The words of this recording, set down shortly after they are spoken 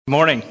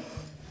Morning.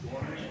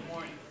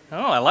 Oh,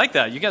 I like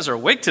that. You guys are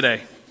awake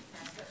today.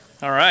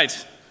 All right.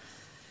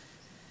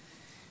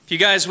 If you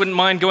guys wouldn't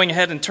mind going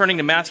ahead and turning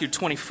to Matthew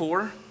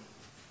 24.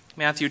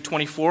 Matthew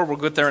 24, we'll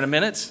get there in a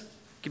minute.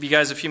 Give you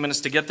guys a few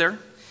minutes to get there.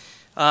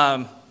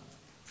 Well,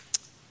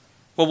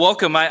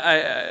 welcome.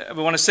 I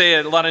want to say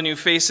a lot of new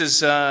faces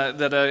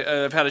that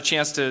I've had a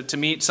chance to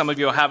meet. Some of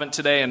you haven't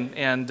today,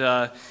 and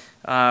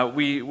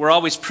we're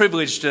always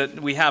privileged that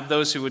we have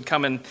those who would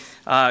come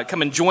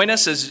and join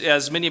us.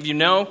 As many of you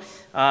know,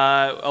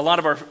 a lot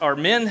of our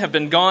men have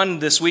been gone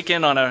this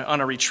weekend on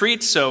a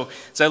retreat. So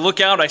as I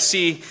look out, I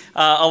see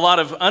a lot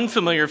of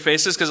unfamiliar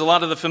faces because a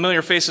lot of the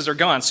familiar faces are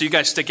gone. So you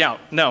guys stick out.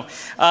 No,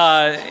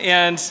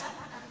 and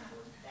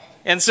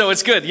so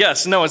it's good.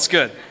 Yes, no, it's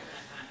good.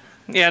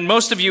 And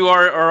most of you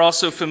are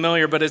also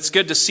familiar, but it's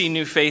good to see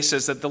new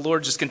faces that the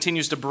Lord just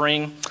continues to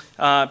bring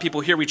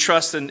people here. We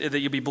trust that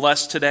you'll be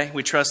blessed today.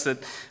 We trust that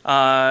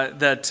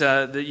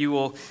you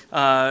will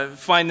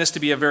find this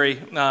to be a very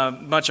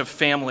much a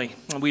family.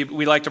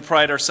 We like to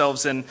pride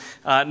ourselves in,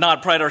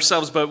 not pride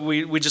ourselves, but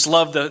we just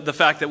love the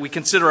fact that we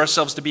consider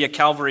ourselves to be a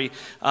Calvary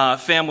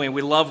family, and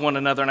we love one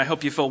another, and I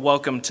hope you feel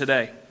welcome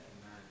today.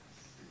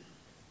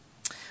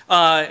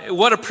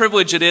 What a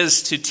privilege it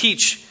is to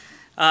teach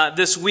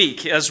this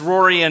week, as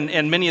Rory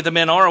and many of the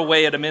men are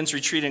away at a men's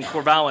retreat in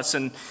Corvallis,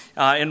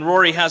 and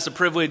Rory has the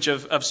privilege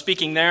of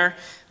speaking there,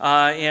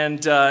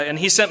 and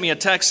he sent me a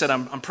text that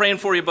I'm praying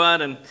for you,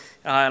 bud, and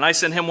I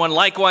sent him one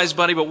likewise,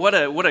 buddy. But what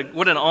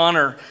an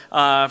honor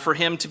for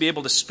him to be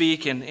able to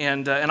speak,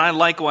 and I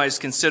likewise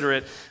consider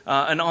it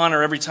an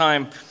honor every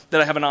time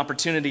that I have an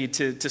opportunity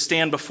to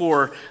stand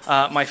before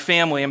my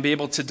family and be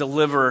able to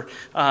deliver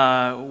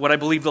what I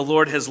believe the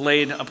Lord has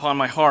laid upon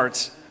my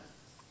heart.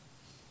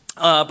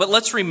 But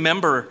let's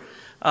remember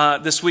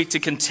this week to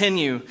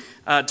continue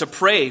to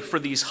pray for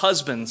these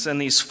husbands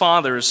and these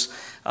fathers,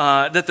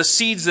 that the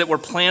seeds that were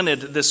planted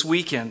this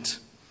weekend,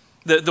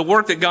 the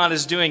work that God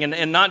is doing,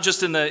 and not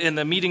just in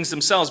the meetings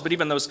themselves, but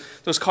even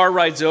those car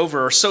rides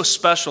over are so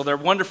special. They're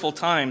wonderful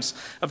times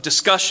of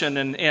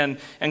discussion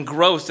and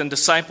growth and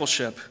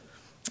discipleship.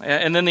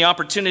 And then the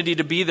opportunity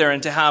to be there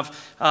and to have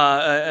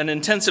an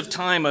intensive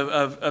time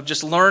of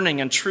just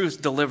learning and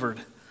truth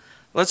delivered.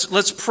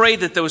 Let's pray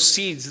that those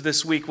seeds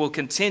this week will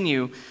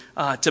continue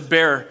to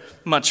bear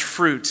much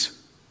fruit,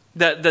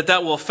 that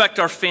will affect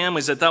our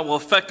families, that will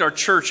affect our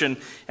church, and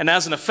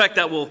as an effect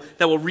that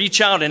will reach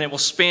out and it will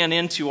span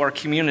into our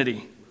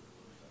community.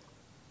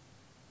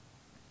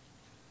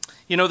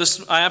 You know,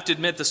 I have to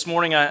admit, this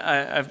morning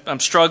I'm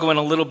struggling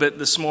a little bit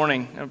this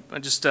morning. I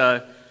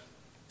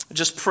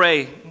just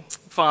pray,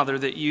 Father,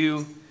 that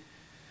you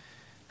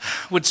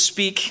would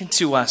speak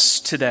to us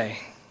today.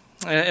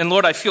 And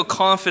Lord, I feel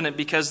confident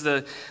because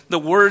the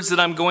words that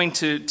I'm going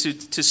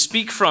to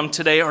speak from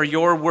today are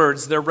your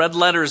words. They're red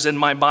letters in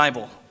my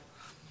Bible.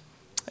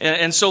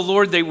 And so,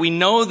 Lord, we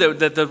know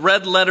that the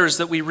red letters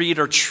that we read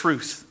are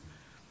truth.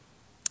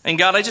 And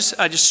God, I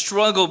just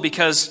struggle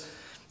because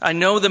I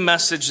know the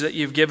message that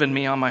you've given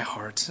me on my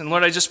heart. And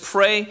Lord, I just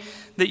pray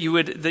that you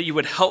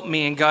would help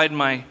me and guide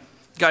my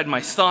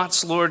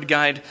thoughts, Lord,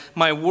 guide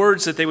my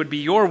words, that they would be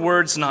your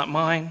words, not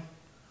mine.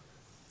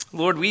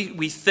 Lord,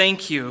 we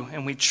thank you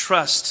and we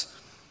trust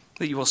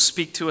that you will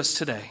speak to us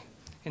today.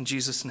 In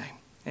Jesus' name,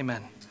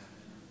 amen.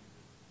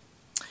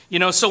 You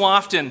know, so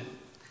often,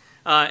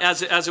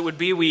 as it would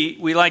be,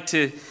 we like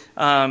to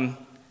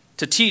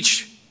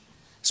teach,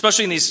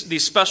 especially in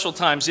these special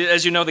times.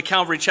 As you know, the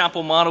Calvary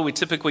Chapel model, we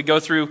typically go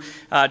through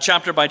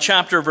chapter by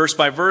chapter, verse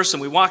by verse,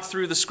 and we walk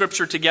through the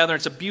Scripture together.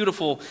 It's a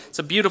beautiful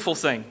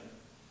thing.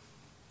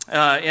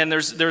 And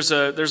there's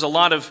a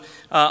lot of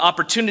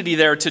opportunity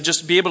there to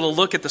just be able to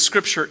look at the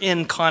Scripture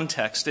in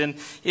context and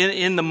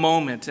in the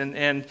moment,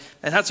 and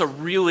that's a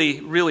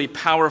really, really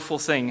powerful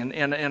thing,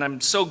 and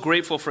I'm so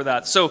grateful for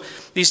that. So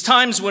these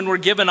times when we're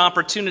given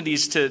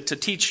opportunities to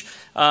teach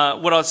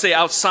what I'll say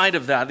outside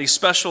of that, these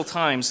special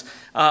times,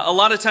 a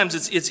lot of times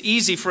it's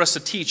easy for us to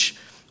teach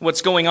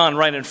what's going on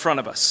right in front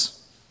of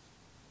us,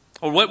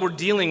 or what we're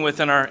dealing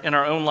with in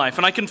our own life.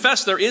 And I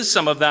confess there is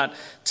some of that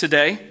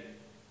today.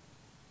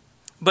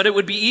 But it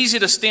would be easy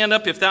to stand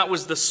up if that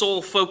was the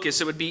sole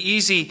focus. It would be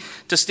easy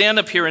to stand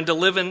up here and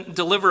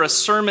deliver a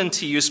sermon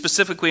to you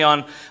specifically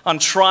on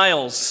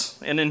trials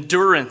and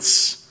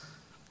endurance.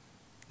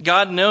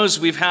 God knows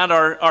we've had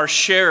our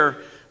share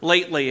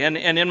lately. And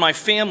in my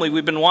family,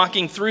 we've been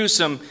walking through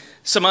some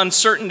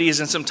uncertainties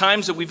and some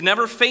times that we've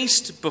never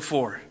faced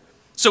before.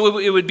 So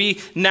it would be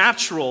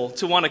natural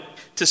to want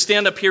to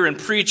stand up here and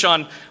preach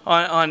on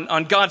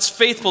God's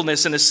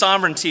faithfulness and his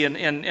sovereignty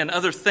and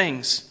other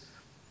things.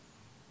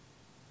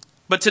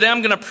 But today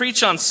I'm going to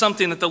preach on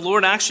something that the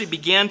Lord actually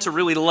began to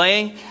really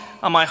lay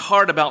on my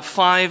heart about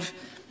 5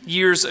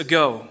 years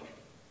ago.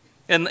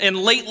 And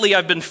lately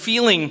I've been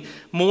feeling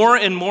more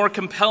and more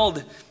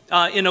compelled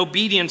in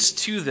obedience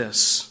to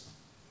this.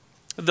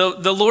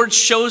 The Lord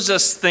shows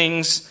us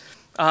things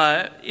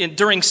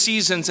during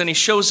seasons, and he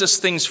shows us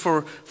things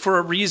for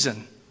a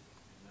reason.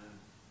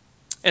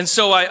 And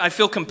so I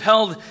feel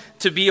compelled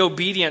to be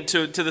obedient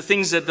to the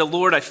things that the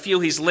Lord, I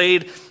feel He's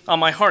laid on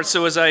my heart.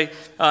 So as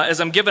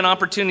I'm given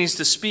opportunities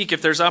to speak,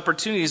 if there's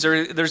opportunities,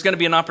 there's going to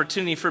be an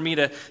opportunity for me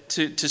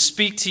to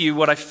speak to you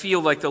what I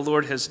feel like the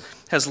Lord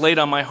has laid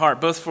on my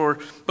heart, both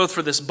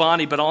for this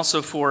body, but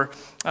also for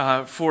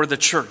the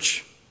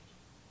church.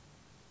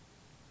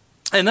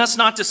 And that's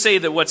not to say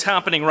that what's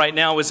happening right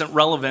now isn't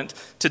relevant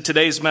to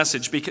today's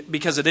message,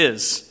 because it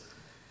is.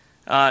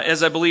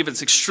 As I believe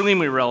it's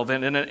extremely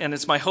relevant, and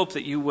it's my hope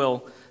that you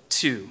will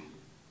too.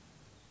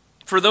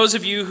 For those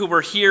of you who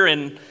were here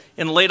in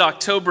late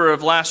October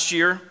of last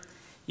year,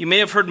 you may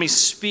have heard me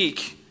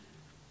speak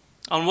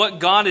on what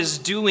God is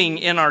doing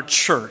in our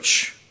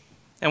church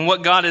and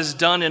what God has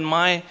done in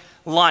my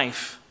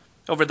life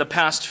over the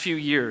past few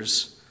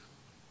years.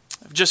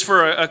 Just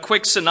for a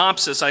quick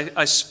synopsis,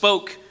 I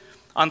spoke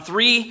on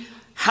 3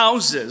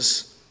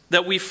 houses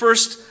that we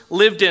first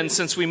lived in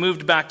since we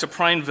moved back to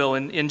Prineville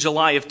in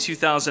July of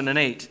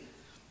 2008,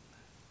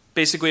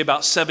 basically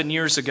about 7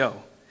 years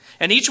ago.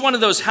 And each one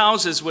of those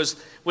houses was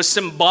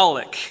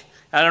symbolic.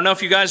 I don't know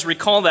if you guys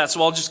recall that,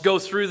 so I'll just go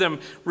through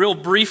them real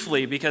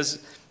briefly because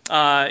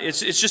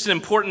it's just an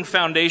important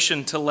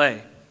foundation to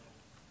lay.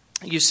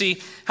 You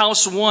see,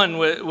 house 1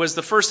 was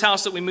the first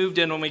house that we moved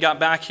in when we got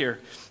back here.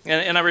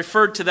 And I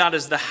referred to that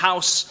as the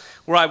house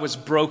where I was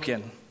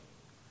broken.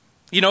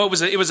 You know,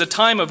 it was a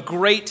time of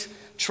great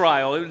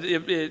trial.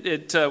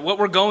 What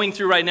we're going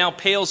through right now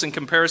pales in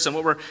comparison.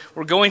 What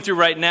we're going through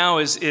right now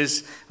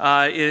is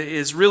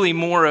really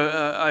more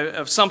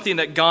of something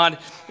that God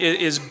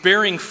is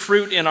bearing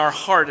fruit in our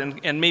heart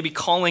and maybe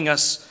calling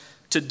us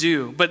to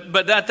do.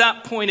 But at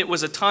that point, it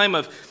was a time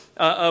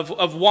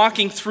of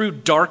walking through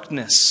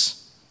darkness.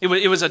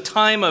 It was a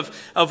time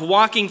of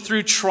walking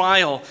through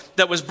trial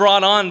that was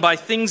brought on by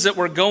things that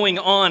were going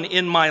on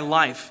in my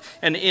life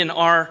and in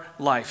our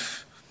life.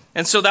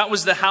 And so that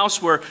was the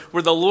house where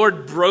the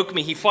Lord broke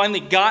me. He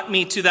finally got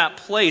me to that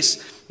place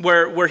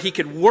where He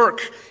could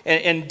work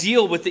and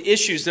deal with the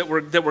issues that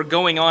were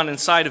going on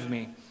inside of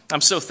me. I'm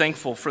so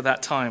thankful for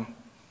that time.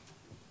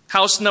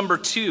 House number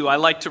 2 I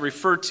like to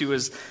refer to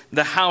as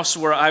the house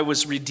where I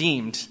was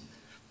redeemed.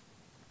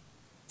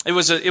 It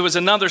was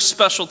another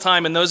special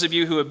time, and those of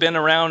you who have been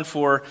around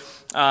for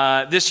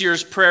this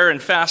year's prayer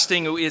and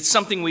fasting, it's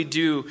something we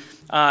do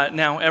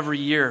now every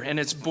year, and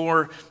it's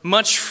bore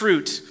much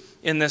fruit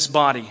in this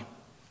body.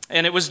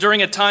 And it was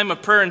during a time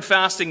of prayer and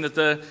fasting that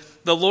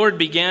the Lord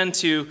began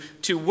to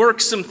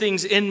work some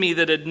things in me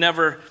that had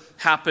never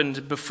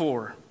happened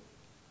before.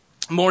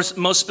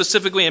 Most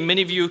specifically, and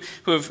many of you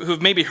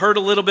who've maybe heard a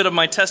little bit of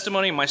my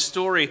testimony and my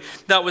story,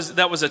 that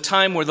was a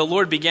time where the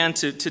Lord began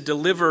to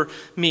deliver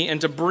me and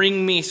to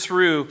bring me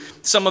through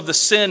some of the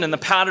sin and the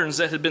patterns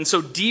that had been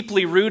so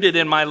deeply rooted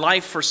in my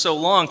life for so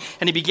long,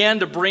 and He began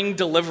to bring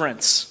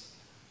deliverance.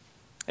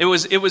 It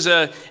was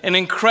an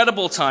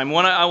incredible time,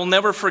 one I will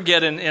never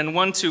forget, and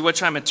one to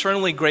which I'm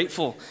eternally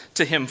grateful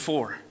to Him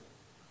for.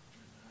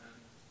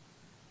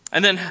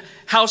 And then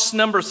house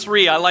number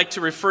 3 I like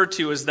to refer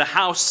to as the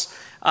house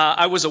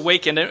I was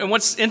awakened. And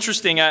what's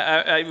interesting,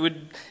 it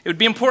would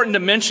be important to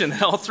mention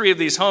that all 3 of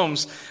these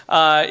homes,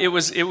 it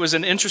was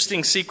an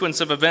interesting sequence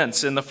of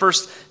events. In the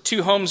first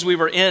 2 homes we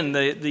were in,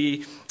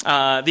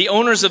 the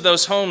owners of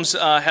those homes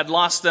had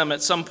lost them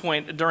at some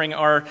point during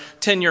our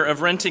tenure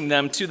of renting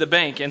them to the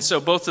bank, and so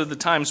both of the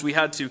times we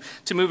had to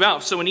move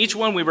out. So in each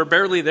one we were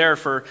barely there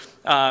for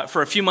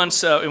a few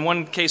months. In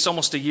one case,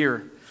 almost a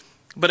year.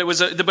 But it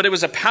was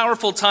a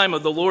powerful time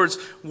of the Lord's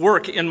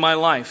work in my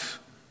life.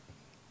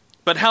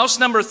 But house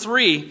number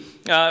 3,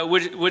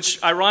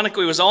 which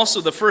ironically was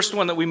also the first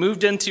one that we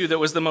moved into that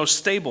was the most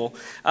stable,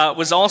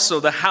 was also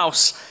the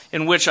house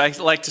in which I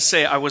like to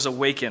say I was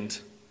awakened.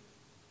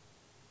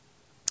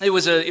 It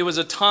was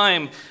a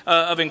time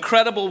of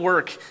incredible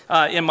work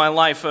in my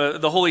life,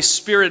 the Holy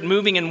Spirit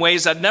moving in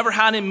ways I'd never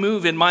had Him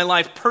move in my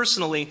life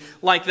personally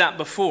like that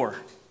before.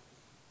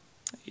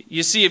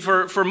 You see,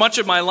 for much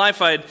of my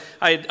life,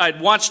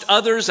 I'd watched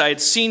others, I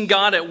had seen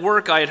God at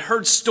work, I had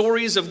heard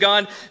stories of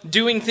God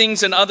doing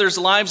things in others'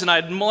 lives, and I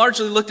had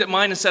largely looked at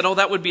mine and said, "Oh,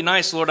 that would be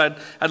nice, Lord.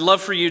 I'd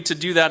love for you to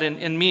do that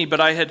in me."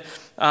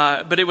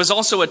 But it was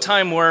also a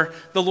time where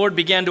the Lord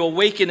began to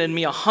awaken in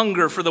me a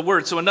hunger for the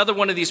Word. So another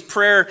one of these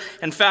prayer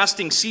and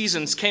fasting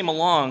seasons came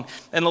along,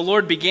 and the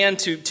Lord began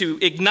to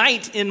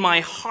ignite in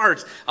my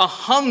heart a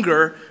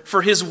hunger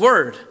for His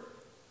Word.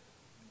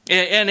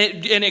 And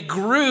it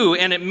grew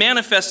and it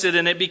manifested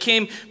and it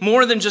became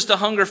more than just a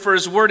hunger for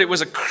His Word. It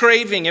was a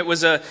craving. It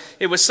was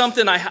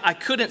something I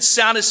couldn't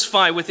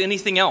satisfy with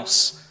anything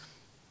else.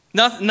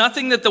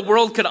 Nothing that the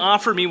world could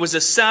offer me was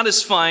as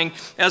satisfying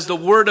as the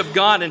Word of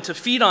God, and to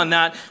feed on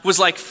that was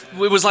like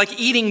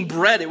eating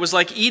bread. It was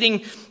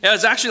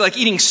actually like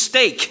eating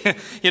steak.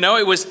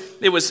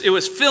 It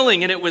was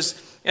filling, and it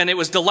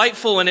was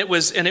delightful, and it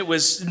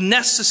was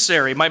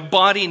necessary. My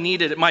body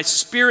needed it. My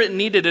spirit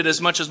needed it as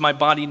much as my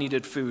body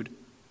needed food.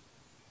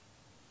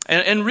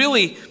 And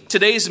really,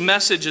 today's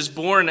message is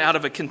born out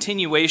of a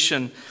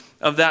continuation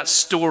of that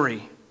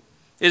story.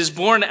 It is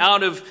born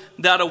out of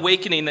that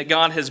awakening that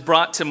God has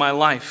brought to my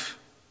life.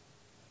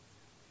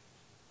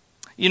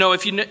 You know,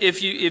 if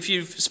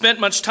you've spent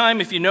much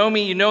time, if you know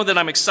me, you know that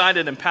I'm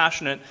excited and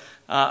passionate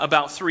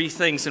about three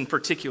things in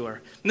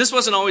particular. And this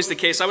wasn't always the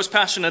case. I was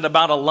passionate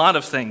about a lot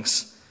of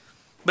things.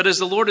 But as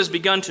the Lord has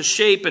begun to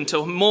shape and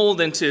to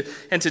mold and to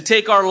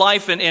take our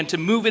life and to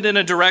move it in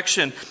a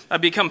direction,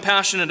 I've become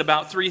passionate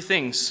about three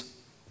things.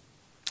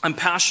 I'm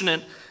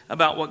passionate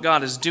about what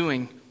God is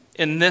doing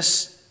in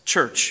this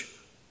church.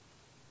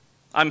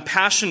 I'm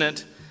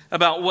passionate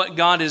about what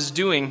God is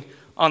doing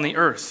on the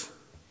earth.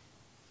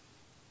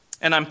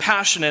 And I'm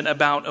passionate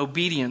about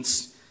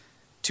obedience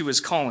to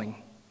his calling.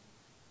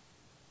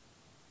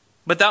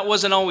 But that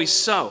wasn't always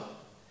so.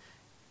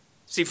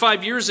 See,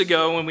 5 years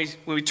ago, when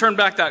we turned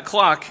back that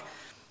clock,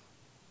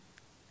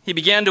 he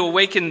began to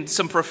awaken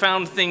some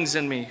profound things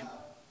in me.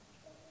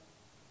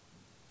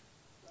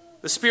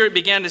 The Spirit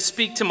began to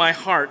speak to my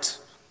heart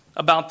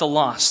about the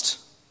lost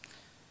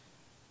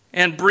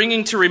and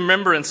bringing to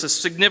remembrance a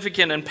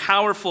significant and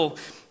powerful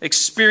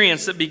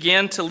experience that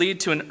began to lead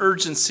to an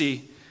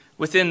urgency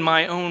within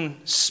my own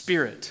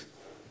spirit.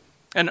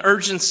 An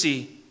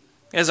urgency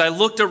as I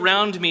looked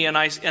around me and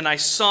I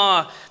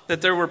saw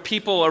that there were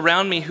people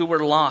around me who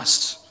were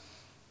lost.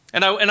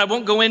 And I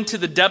won't go into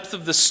the depth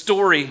of the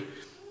story,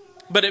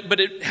 but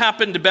it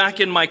happened back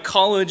in my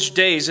college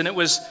days, and it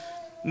was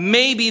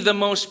maybe the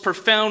most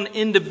profound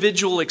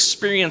individual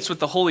experience with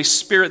the Holy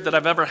Spirit that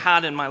I've ever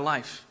had in my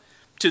life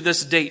to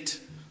this date.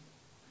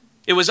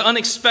 It was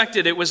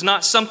unexpected. It was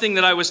not something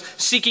that I was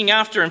seeking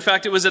after. In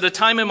fact, it was at a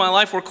time in my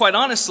life where, quite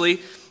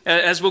honestly,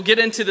 as we'll get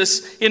into the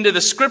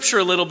scripture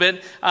a little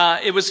bit,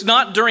 it was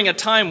not during a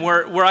time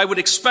where I would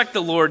expect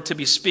the Lord to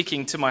be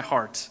speaking to my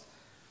heart.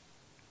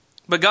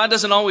 But God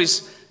doesn't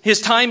always,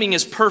 his timing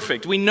is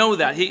perfect. We know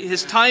that.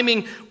 His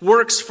timing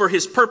works for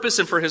his purpose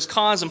and for his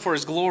cause and for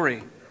his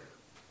glory.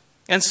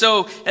 And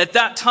so at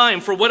that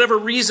time, for whatever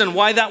reason,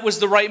 why that was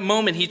the right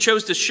moment, he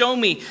chose to show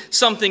me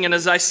something. And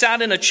as I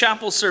sat in a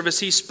chapel service,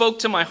 he spoke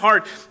to my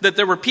heart that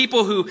there were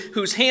people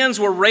whose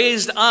hands were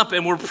raised up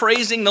and were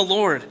praising the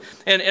Lord.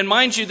 And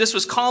mind you, this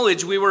was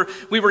college. We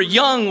were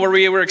young, where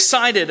we were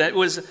excited. It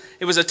was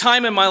a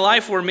time in my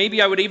life where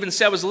maybe I would even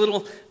say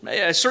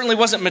I certainly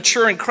wasn't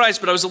mature in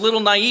Christ, but I was a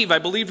little naive. I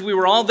believed we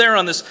were all there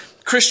on this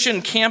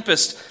Christian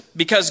campus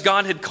because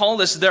God had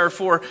called us there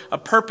for a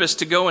purpose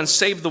to go and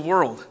save the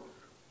world,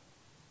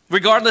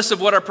 regardless of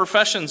what our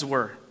professions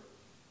were.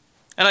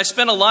 And I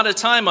spent a lot of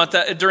time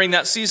during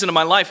that season of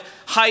my life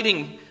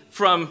hiding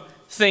from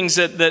things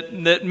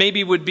that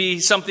maybe would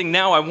be something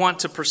now I want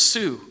to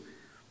pursue.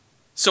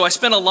 So I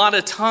spent a lot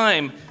of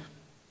time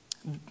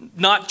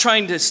not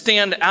trying to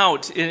stand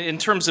out in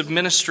terms of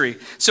ministry.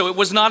 So it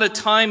was not a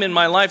time in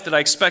my life that I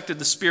expected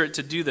the Spirit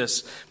to do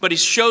this. But he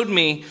showed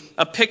me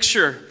a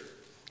picture.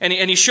 And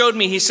he showed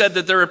me, he said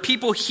that there are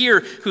people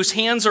here whose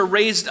hands are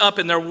raised up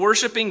and they're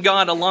worshiping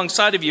God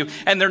alongside of you,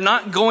 and they're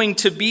not going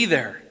to be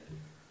there.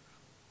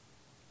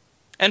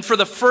 And for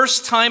the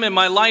first time in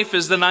my life,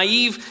 as the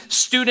naive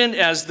student,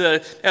 as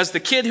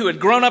the kid who had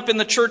grown up in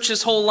the church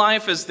his whole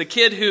life, as the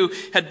kid who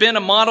had been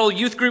a model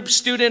youth group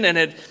student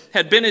and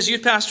had been his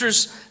youth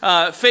pastor's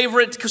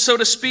favorite, so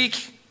to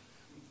speak,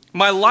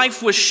 my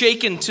life was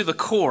shaken to the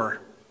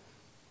core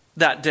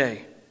that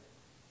day.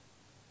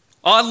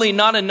 Oddly,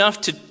 not enough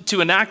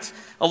to enact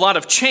a lot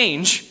of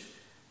change,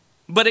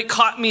 but it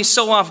caught me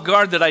so off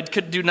guard that I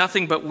could do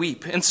nothing but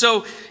weep. And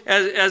so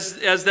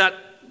as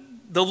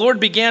the Lord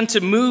began to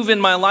move in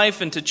my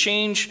life and to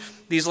change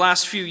these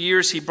last few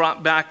years, he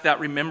brought back that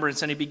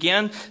remembrance and he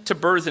began to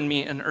birth in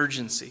me an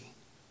urgency.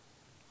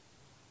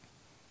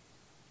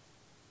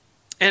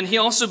 And he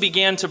also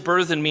began to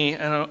birth in me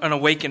an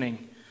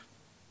awakening.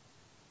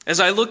 As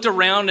I looked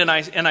around and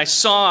I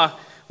saw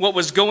what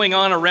was going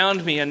on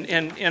around me.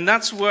 And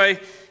that's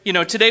why,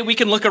 today we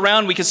can look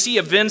around, we can see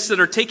events that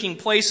are taking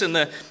place on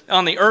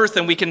the earth,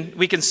 and we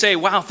can say,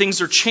 wow,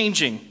 things are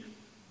changing.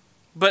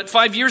 But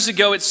 5 years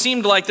ago, it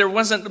seemed like there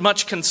wasn't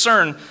much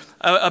concern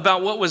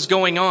about what was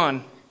going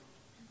on.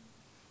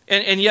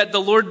 And yet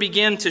the Lord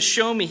began to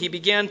show me, he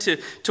began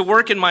to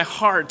work in my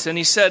heart, and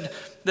he said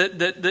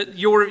that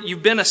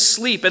you've been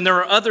asleep, and there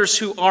are others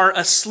who are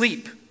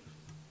asleep.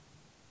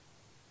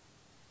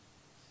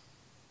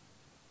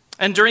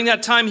 And during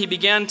that time, he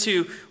began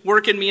to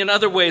work in me in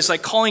other ways,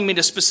 like calling me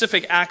to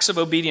specific acts of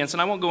obedience.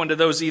 And I won't go into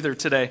those either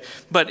today.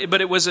 But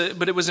it was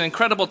an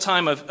incredible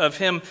time of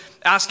him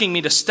asking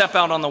me to step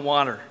out on the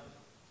water.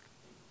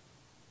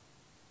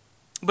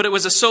 But it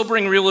was a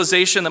sobering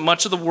realization that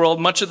much of the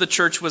world, much of the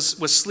church was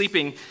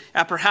sleeping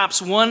at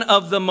perhaps one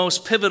of the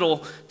most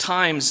pivotal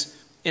times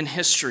in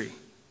history.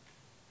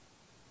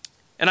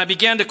 And I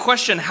began to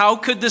question, how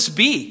could this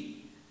be?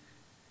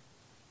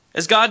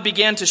 As God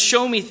began to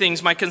show me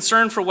things, my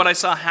concern for what I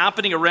saw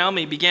happening around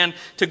me began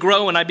to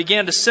grow, and I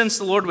began to sense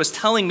the Lord was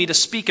telling me to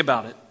speak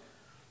about it.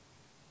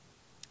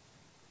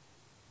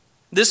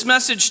 This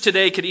message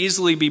today could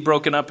easily be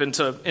broken up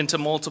into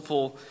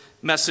multiple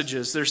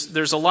messages.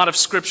 There's a lot of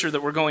scripture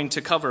that we're going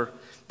to cover,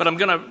 but I'm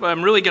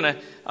really gonna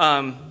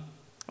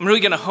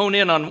hone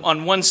in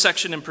on one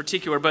section in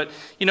particular. But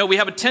we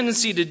have a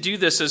tendency to do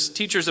this as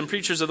teachers and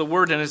preachers of the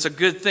word, and it's a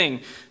good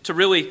thing to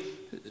really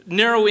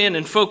narrow in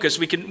and focus.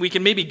 We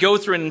can maybe go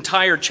through an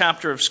entire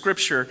chapter of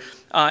Scripture,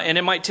 and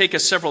it might take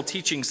us several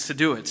teachings to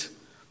do it.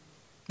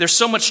 There's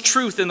so much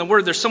truth in the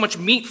Word. There's so much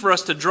meat for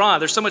us to draw.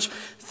 There's so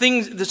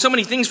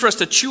many things for us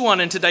to chew on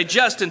and to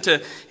digest and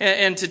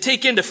to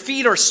take in to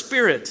feed our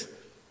spirit.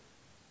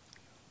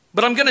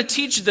 But I'm going to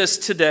teach this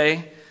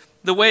today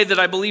the way that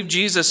I believe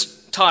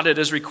Jesus taught it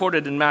as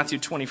recorded in Matthew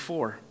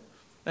 24.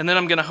 And then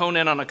I'm going to hone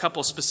in on a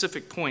couple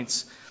specific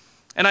points.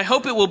 And I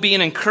hope it will be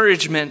an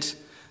encouragement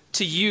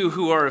to you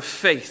who are of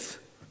faith.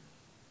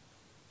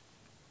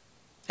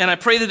 And I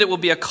pray that it will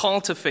be a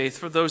call to faith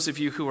for those of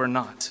you who are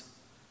not.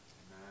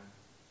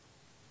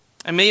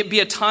 And may it be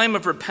a time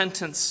of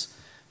repentance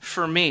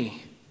for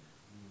me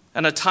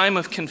and a time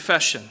of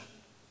confession.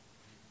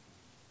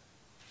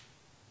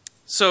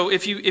 So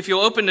if you'll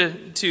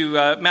open to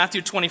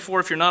Matthew 24,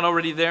 if you're not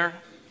already there,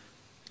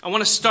 I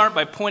want to start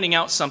by pointing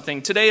out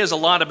something. Today is a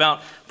lot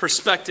about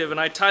perspective, and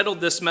I titled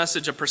this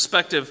message, A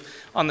Perspective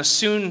on the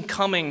Soon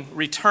Coming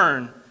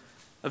Return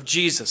of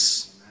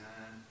Jesus.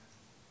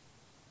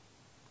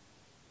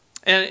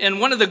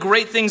 And one of the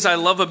great things I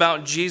love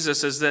about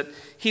Jesus is that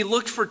he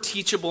looked for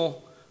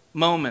teachable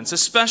moments,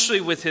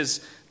 especially with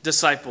his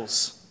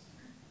disciples.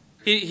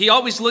 He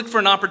always looked for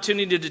an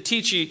opportunity to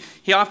teach.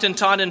 He often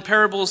taught in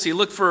parables. He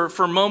looked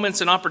for moments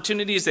and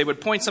opportunities. They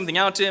would point something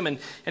out to him,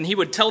 and he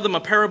would tell them a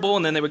parable,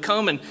 and then they would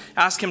come and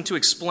ask him to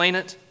explain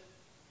it.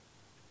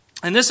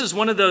 And this is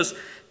one of those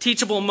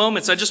teachable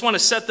moments. I just want to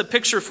set the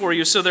picture for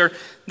you. So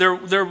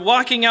they're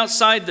walking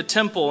outside the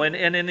temple, and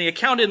in the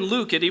account in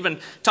Luke, it even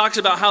talks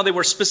about how they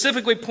were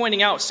specifically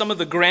pointing out some of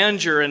the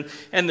grandeur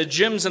and the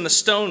gems and the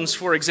stones,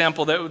 for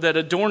example, that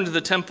adorned the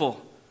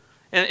temple.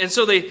 And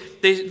so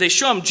they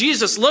show him,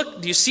 Jesus,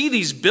 look, do you see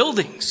these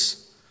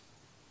buildings?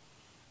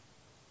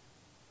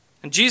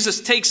 And Jesus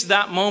takes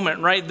that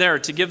moment right there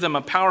to give them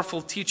a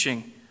powerful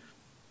teaching.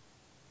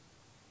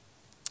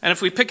 And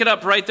if we pick it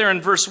up right there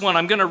in verse 1,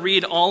 I'm going to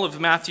read all of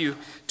Matthew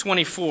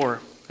 24.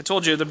 I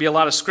told you there'd be a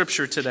lot of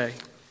scripture today.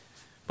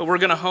 But we're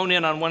going to hone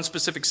in on one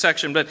specific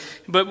section.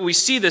 But we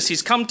see this.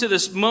 He's come to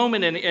this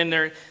moment, and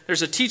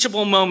there's a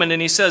teachable moment.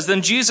 And he says,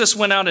 Then Jesus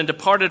went out and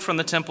departed from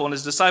the temple, and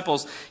his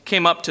disciples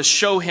came up to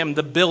show him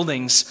the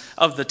buildings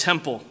of the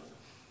temple.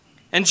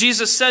 And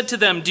Jesus said to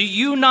them, Do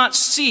you not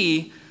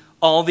see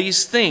all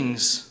these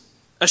things?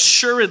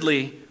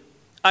 Assuredly,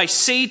 I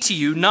say to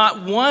you,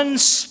 not one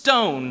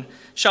stone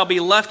shall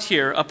be left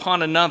here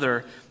upon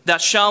another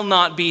that shall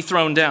not be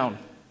thrown down.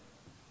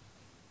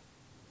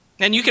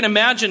 And you can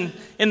imagine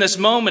in this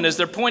moment, as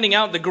they're pointing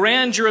out the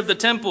grandeur of the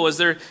temple, as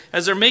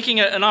they're making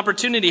an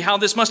opportunity, how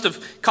this must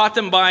have caught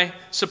them by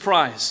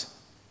surprise.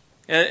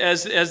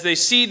 As they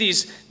see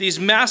these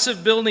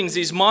massive buildings,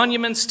 these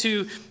monuments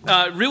to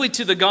really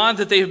to the God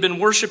that they have been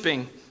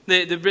worshiping.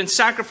 There have been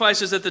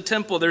sacrifices at the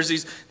temple. There's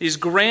these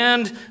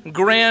grand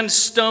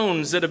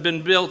stones that have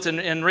been built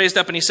and raised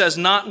up. And he says,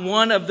 not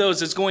one of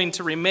those is going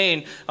to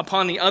remain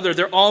upon the other.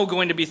 They're all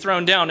going to be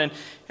thrown down.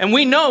 And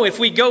we know if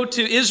we go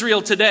to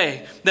Israel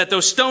today that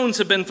those stones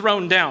have been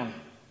thrown down.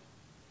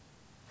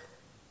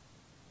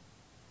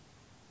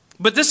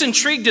 But this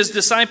intrigued his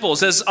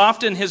disciples, as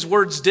often his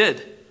words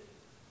did.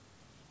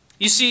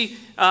 You see,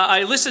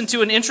 I listened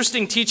to an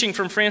interesting teaching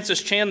from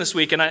Francis Chan this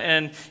week,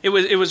 and it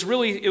was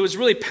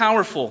really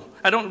powerful.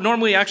 I don't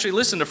normally actually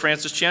listen to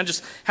Francis Chan,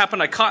 just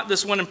happened I caught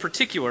this one in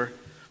particular.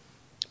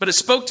 But it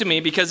spoke to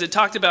me because it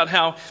talked about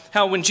how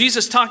when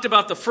Jesus talked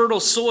about the fertile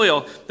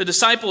soil, the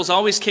disciples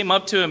always came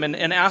up to him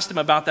and asked him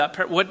about that.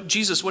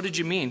 Jesus, what did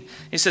you mean?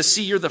 He says,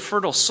 see, you're the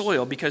fertile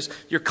soil because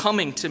you're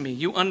coming to me.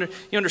 You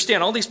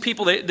understand. All these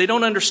people, they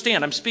don't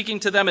understand. I'm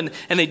speaking to them and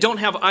they don't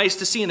have eyes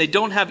to see and they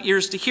don't have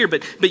ears to hear.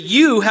 But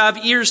you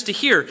have ears to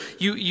hear.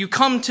 You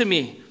come to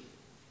me.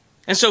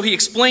 And so he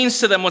explains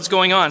to them what's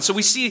going on. So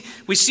we see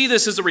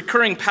this as a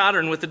recurring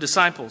pattern with the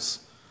disciples.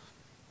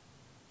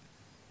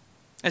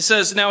 It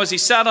says, now as he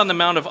sat on the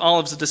Mount of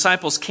Olives, the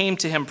disciples came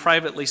to him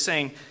privately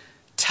saying,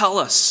 tell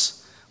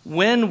us,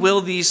 when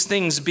will these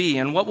things be?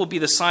 And what will be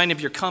the sign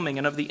of your coming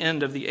and of the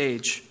end of the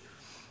age?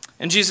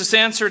 And Jesus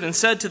answered and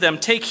said to them,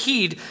 take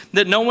heed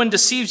that no one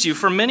deceives you,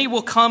 for many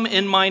will come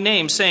in my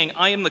name, saying,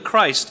 I am the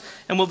Christ,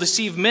 and will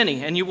deceive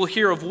many, and you will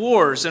hear of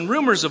wars and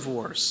rumors of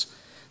wars.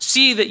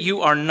 See that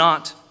you are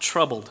not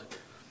troubled.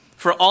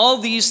 For all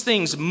these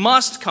things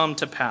must come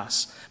to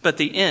pass, but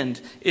the end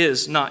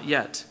is not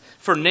yet.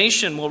 For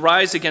nation will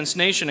rise against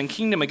nation and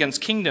kingdom against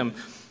kingdom.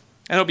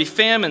 And there will be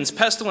famines,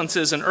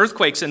 pestilences, and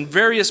earthquakes in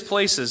various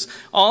places.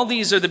 All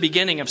these are the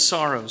beginning of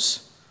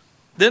sorrows.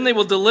 Then they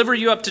will deliver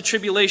you up to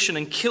tribulation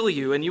and kill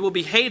you, and you will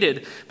be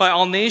hated by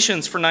all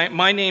nations for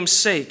my name's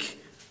sake.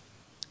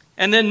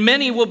 And then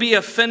many will be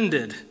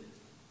offended,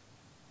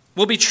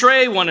 will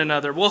betray one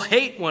another, will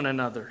hate one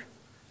another.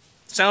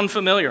 Sound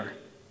familiar?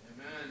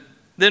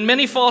 Then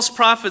many false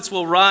prophets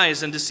will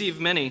rise and deceive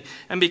many,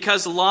 and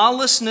because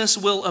lawlessness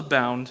will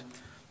abound,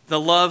 the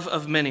love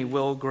of many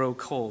will grow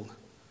cold.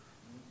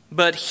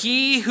 But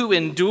he who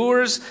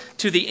endures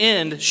to the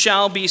end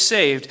shall be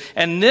saved,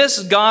 and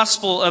this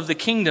gospel of the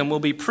kingdom will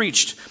be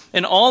preached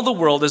in all the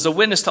world as a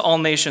witness to all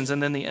nations,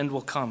 and then the end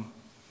will come.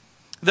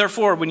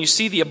 Therefore, when you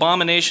see the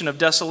abomination of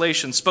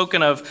desolation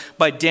spoken of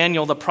by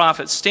Daniel the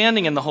prophet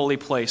standing in the holy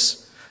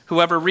place,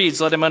 whoever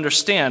reads, let him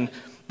understand.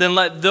 Then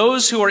let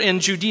those who are in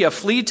Judea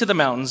flee to the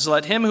mountains.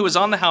 Let him who is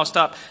on the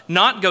housetop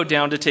not go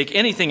down to take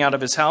anything out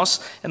of his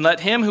house, and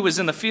let him who is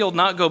in the field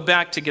not go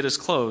back to get his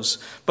clothes.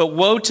 But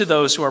woe to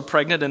those who are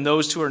pregnant and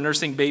those who are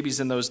nursing babies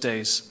in those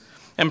days.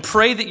 And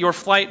pray that your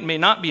flight may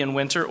not be in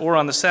winter or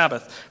on the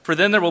Sabbath, for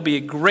then there will be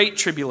a great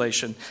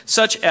tribulation,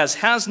 such as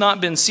has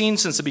not been seen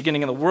since the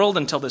beginning of the world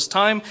until this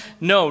time,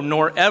 no,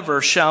 nor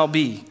ever shall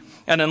be.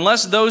 And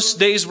unless those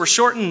days were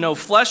shortened, no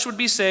flesh would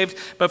be saved,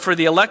 but for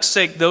the elect's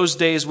sake those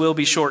days will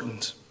be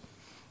shortened.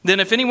 Then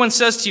if anyone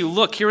says to you,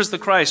 look, here is the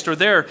Christ, or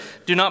there,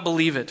 do not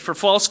believe it. For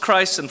false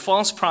Christs and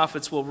false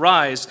prophets will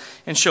rise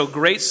and show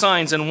great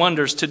signs and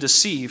wonders to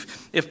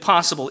deceive, if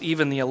possible,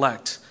 even the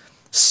elect.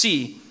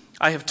 See,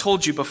 I have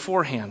told you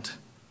beforehand.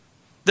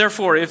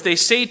 Therefore, if they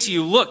say to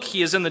you, look,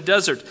 he is in the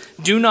desert,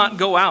 do not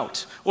go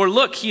out. Or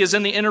look, he is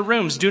in the inner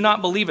rooms, do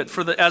not believe it.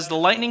 For as the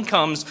lightning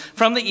comes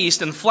from the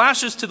east and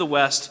flashes to the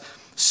west,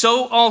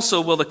 so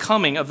also will the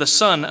coming of the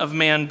Son of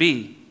Man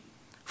be.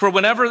 For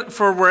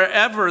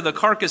wherever the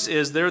carcass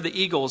is, there the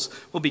eagles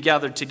will be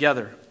gathered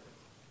together.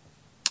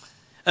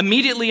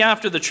 Immediately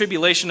after the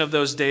tribulation of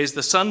those days,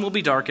 the sun will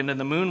be darkened, and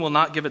the moon will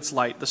not give its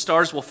light. The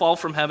stars will fall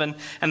from heaven,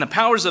 and the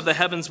powers of the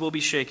heavens will be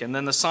shaken.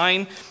 Then the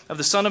sign of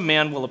the Son of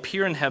Man will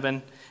appear in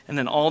heaven, and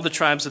then all the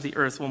tribes of the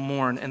earth will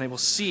mourn, and they will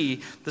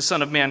see the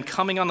Son of Man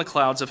coming on the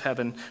clouds of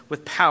heaven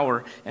with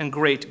power and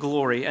great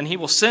glory. And he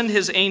will send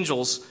his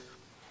angels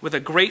with a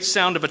great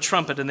sound of a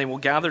trumpet, and they will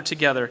gather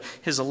together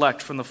his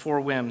elect from the four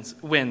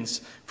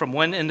winds, from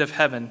one end of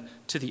heaven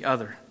to the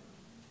other.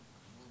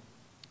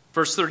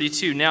 Verse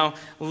 32, now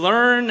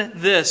learn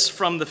this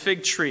from the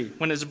fig tree.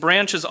 When its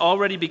branch has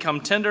already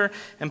become tender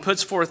and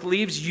puts forth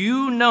leaves,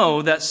 you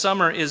know that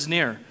summer is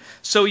near.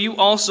 So you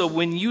also,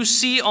 when you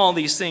see all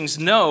these things,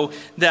 know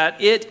that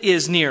it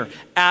is near,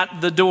 at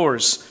the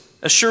doors.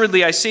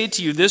 Assuredly, I say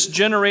to you, this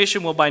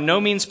generation will by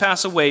no means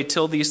pass away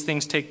till these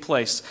things take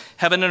place.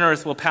 Heaven and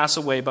earth will pass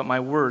away, but my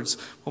words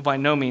will by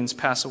no means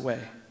pass away.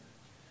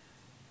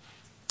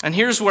 And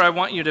here's where I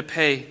want you to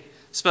pay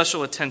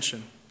special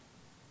attention.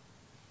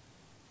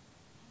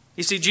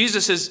 You see,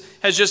 Jesus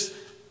has just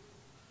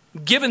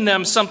given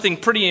them something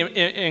pretty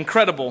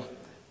incredible.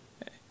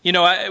 You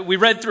know, we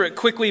read through it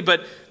quickly,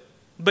 but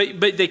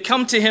they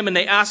come to him and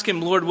they ask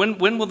him, Lord, when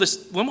will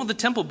the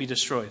temple be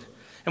destroyed?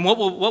 And what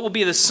will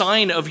be the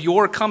sign of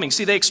your coming?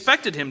 See, they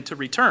expected him to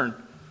return.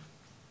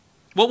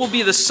 What will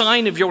be the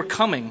sign of your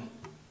coming?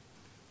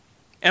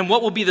 And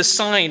what will be the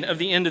sign of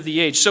the end of the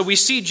age? So we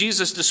see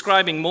Jesus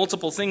describing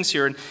multiple things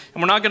here, and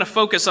we're not going to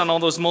focus on all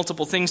those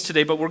multiple things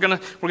today, but we're going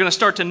to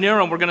start to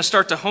narrow, and we're going to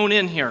start to hone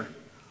in here.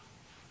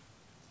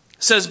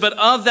 It says, but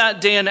of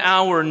that day and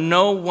hour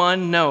no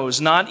one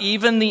knows, not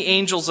even the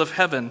angels of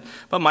heaven,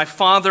 but my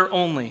Father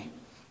only.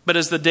 But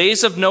as the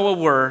days of Noah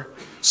were,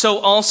 so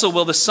also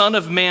will the Son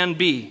of Man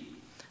be.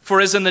 For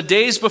as in the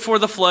days before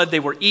the flood, they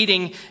were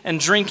eating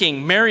and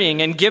drinking,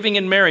 marrying and giving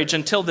in marriage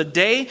until the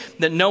day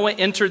that Noah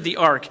entered the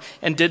ark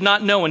and did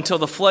not know until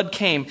the flood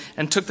came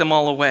and took them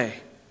all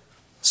away.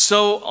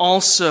 So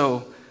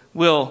also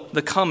will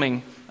the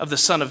coming of the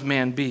Son of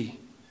Man be.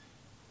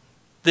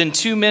 Then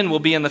 2 men will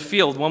be in the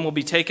field, one will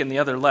be taken, the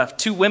other left.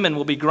 2 women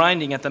will be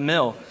grinding at the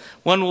mill,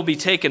 one will be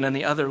taken and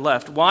the other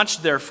left. Watch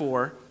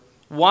therefore,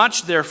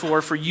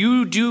 for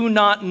you do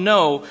not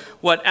know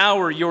what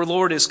hour your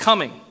Lord is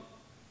coming.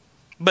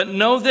 But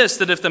know this,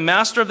 that if the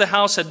master of the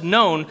house had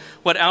known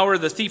what hour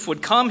the thief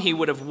would come, he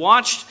would have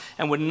watched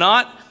and would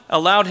not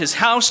allowed his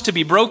house to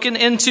be broken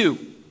into.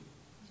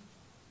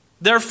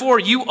 Therefore,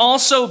 you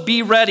also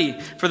be ready,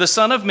 for the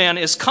Son of Man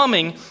is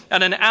coming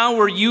at an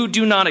hour you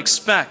do not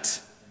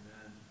expect.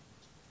 Amen.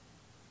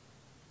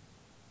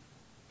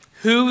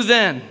 Who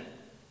then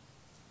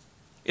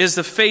is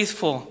the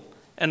faithful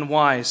and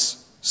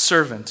wise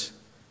servant,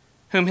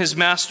 whom his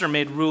master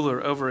made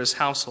ruler over his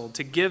household,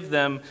 to give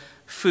them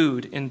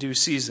food in due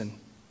season?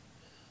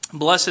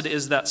 Blessed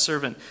is that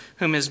servant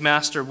whom his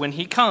master, when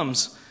he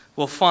comes,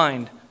 will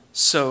find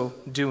so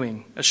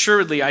doing.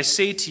 Assuredly, I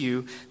say to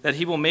you that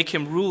he will make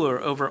him ruler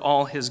over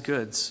all his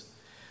goods.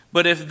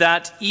 But if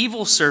that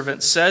evil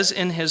servant says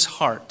in his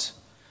heart,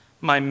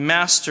 my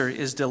master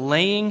is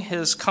delaying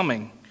his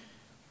coming,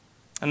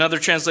 another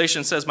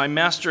translation says, my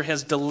master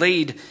has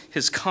delayed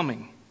his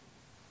coming,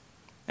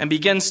 and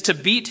begins to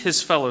beat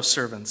his fellow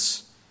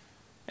servants,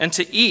 and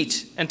to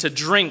eat and to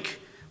drink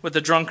with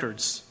the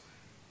drunkards,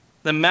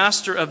 the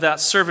master of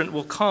that servant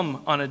will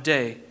come on a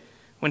day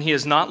when he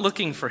is not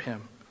looking for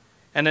him,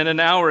 and in an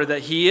hour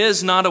that he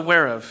is not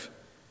aware of,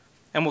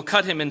 and will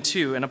cut him in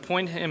two and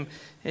appoint him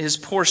his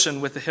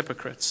portion with the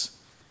hypocrites.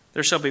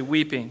 There shall be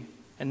weeping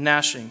and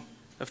gnashing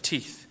of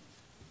teeth.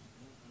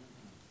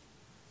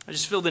 I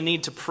just feel the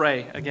need to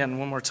pray again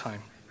one more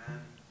time.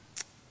 Amen.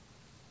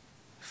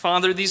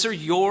 Father, these are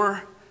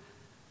your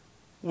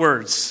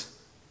words.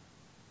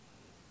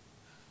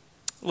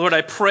 Lord,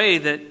 I pray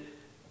that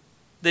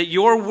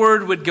your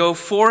word would go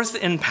forth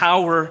in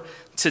power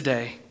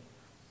today.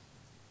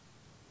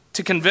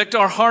 to convict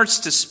our hearts,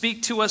 to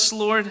speak to us,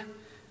 Lord,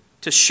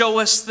 to show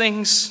us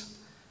things.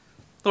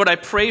 Lord, I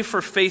pray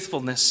for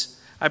faithfulness.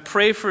 I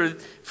pray for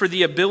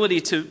the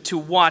ability to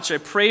watch. I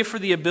pray for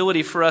the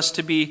ability for us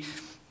to be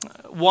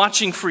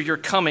watching for your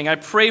coming. I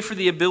pray for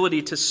the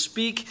ability to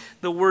speak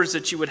the words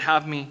that you would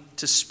have me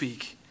to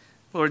speak.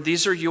 Lord,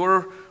 these are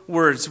your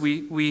words.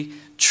 We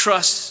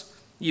trust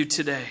you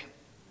today.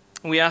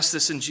 And we ask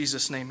this in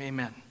Jesus' name.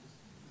 Amen.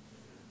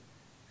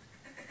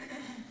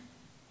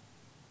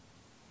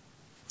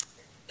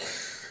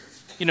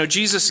 You know,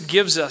 Jesus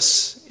gives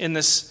us in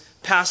this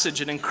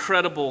passage an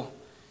incredible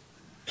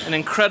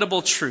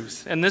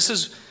truth. And this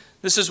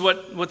is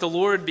what the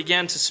Lord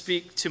began to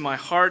speak to my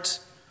heart.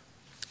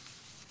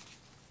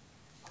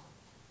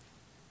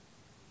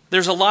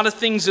 There's a lot of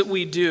things that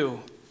we do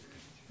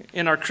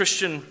in our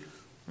Christian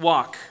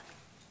walk.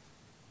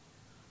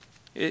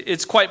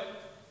 It's quite,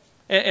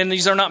 and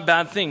these are not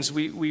bad things.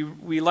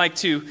 We like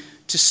to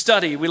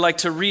study, we like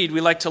to read, we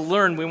like to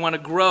learn, we want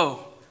to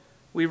grow.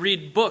 We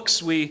read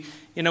books, we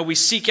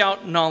seek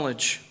out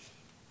knowledge.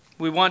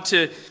 We want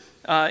to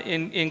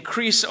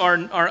increase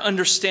our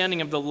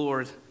understanding of the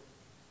Lord.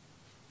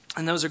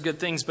 And those are good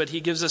things, but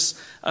he gives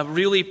us a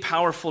really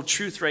powerful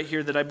truth right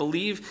here that I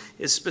believe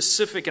is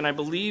specific, and I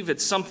believe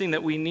it's something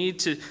that we need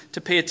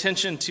to pay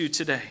attention to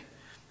today.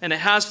 And it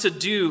has to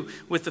do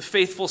with the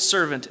faithful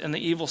servant and the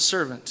evil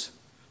servant.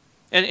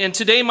 And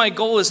today my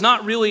goal is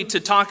not really to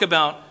talk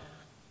about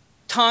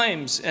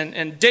times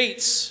and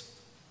dates.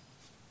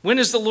 When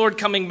is the Lord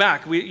coming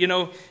back?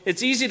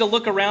 It's easy to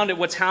look around at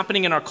what's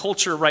happening in our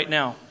culture right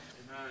now.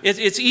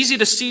 It's easy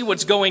to see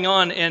what's going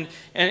on, and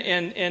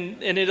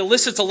it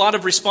elicits a lot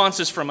of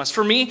responses from us.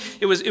 For me,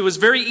 it was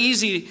very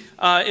easy.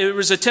 It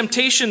was a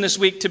temptation this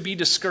week to be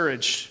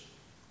discouraged.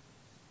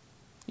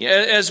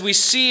 As we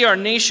see our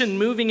nation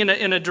moving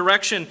in a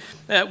direction,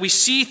 we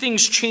see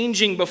things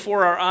changing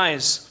before our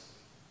eyes.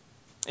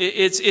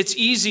 It's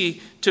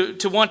easy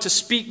to want to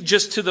speak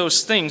just to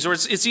those things, or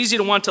it's easy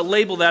to want to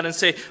label that and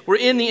say, we're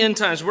in the end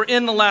times, we're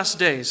in the last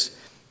days.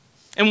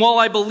 And while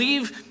I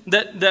believe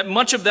that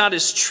much of that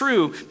is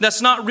true,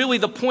 that's not really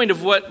the point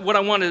of what I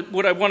want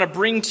to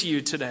bring to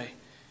you today.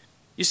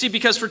 You see,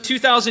 because for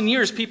 2,000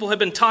 years, people have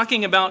been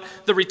talking about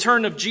the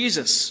return of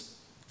Jesus.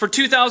 For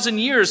 2,000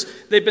 years,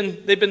 they've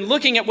been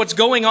looking at what's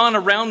going on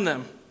around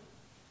them,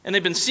 and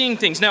they've been seeing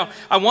things. Now,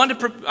 I want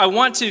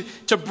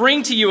to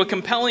bring to you a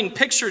compelling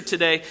picture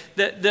today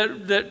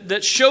that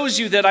shows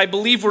you that I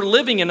believe we're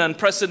living in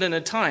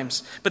unprecedented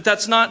times. But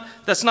that's not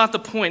the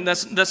point.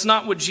 That's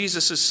not what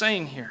Jesus is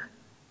saying here.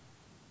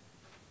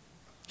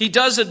 He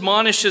does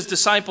admonish his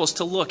disciples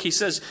to look. He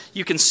says,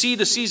 you can see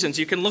the seasons.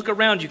 You can look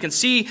around. You can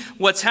see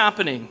what's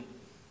happening.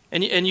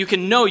 And you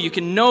can know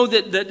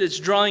that it's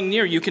drawing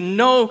near. You can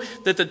know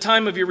that the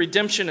time of your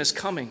redemption is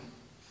coming.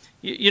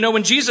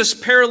 When Jesus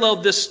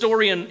paralleled this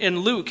story in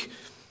Luke,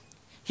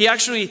 he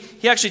actually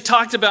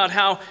talked about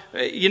how,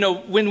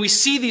 when we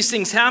see these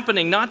things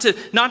happening, not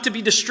to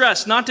be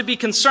distressed, not to be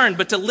concerned,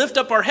 but to lift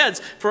up our heads,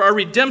 for our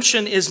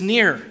redemption is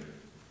near.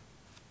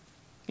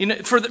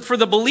 For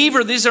the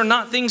believer, these are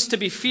not things to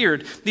be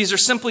feared. These are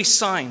simply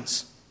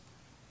signs.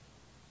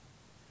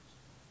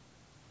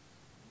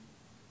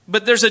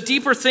 But there's a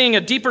deeper thing,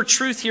 a deeper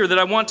truth here that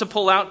I want to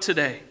pull out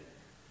today.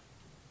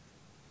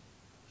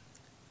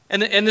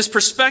 And this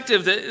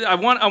perspective, that I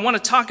want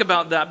to talk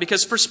about that,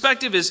 because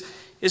perspective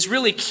is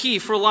really key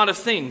for a lot of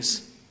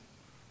things.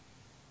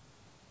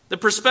 The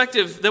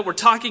perspective that we're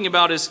talking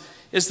about is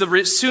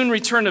the soon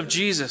return of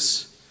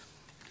Jesus.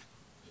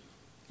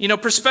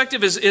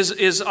 Perspective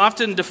is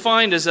often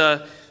defined as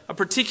a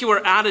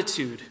particular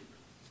attitude,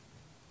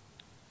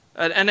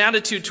 an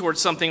attitude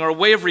towards something, or a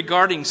way of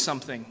regarding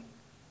something,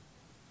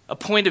 a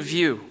point of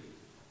view,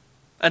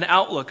 an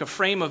outlook, a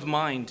frame of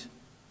mind.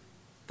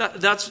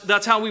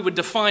 That's how we would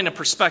define a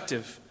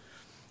perspective.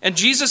 And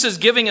Jesus is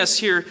giving us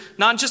here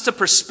not just a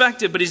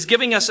perspective, but he's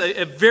giving us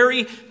a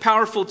very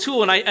powerful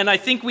tool. And I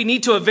think we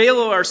need to avail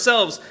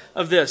ourselves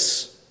of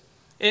this.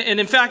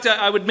 And in fact,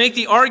 I would make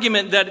the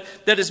argument that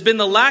has been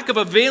the lack of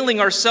availing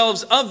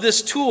ourselves of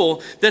this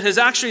tool that has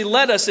actually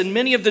led us in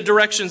many of the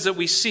directions that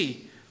we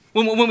see.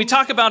 When we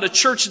talk about a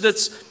church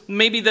that's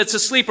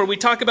asleep, or we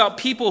talk about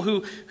people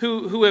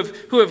who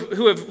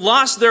have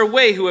lost their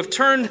way, who have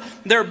turned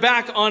their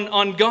back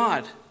on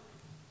God,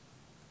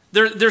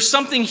 there's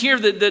something here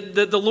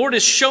that the Lord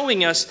is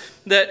showing us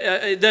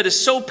that is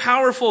so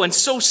powerful and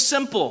so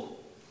simple.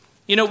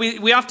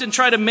 We often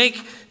try to make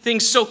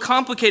things so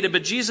complicated,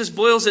 but Jesus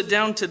boils it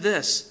down to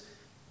this.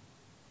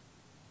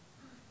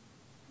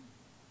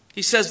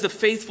 He says, the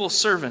faithful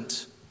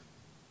servant,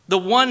 the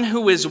one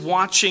who is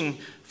watching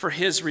for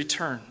his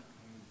return.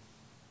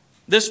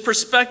 This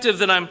perspective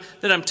that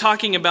I'm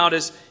talking about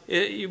is,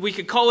 we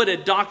could call it a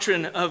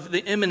doctrine of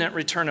the imminent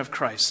return of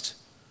Christ.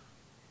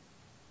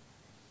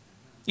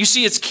 You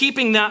see, it's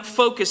keeping that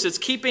focus, it's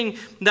keeping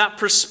that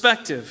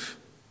perspective.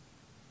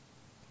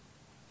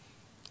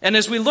 And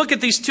as we look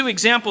at these two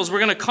examples, we're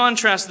going to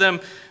contrast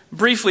them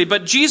briefly.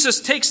 But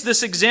Jesus takes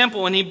this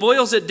example and he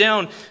boils it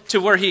down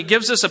to where he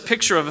gives us a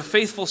picture of a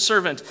faithful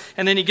servant,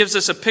 and then he gives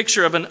us a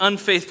picture of an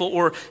unfaithful,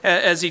 or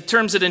as he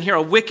terms it in here,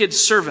 a wicked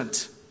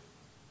servant.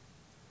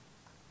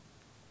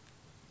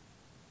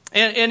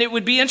 And it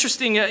would be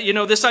interesting,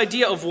 this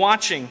idea of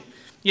watching.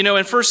 In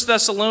 1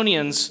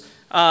 Thessalonians,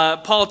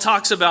 Paul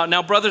talks about,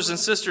 now brothers and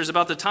sisters,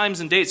 about the times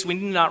and dates. We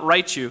need not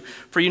write you,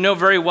 for you know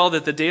very well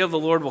that the day of the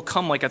Lord will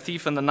come like a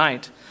thief in the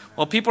night.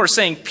 While people are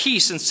saying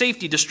peace and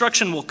safety,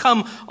 destruction will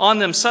come on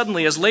them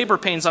suddenly as labor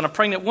pains on a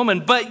pregnant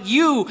woman. But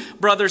you,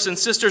 brothers and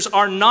sisters,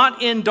 are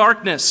not in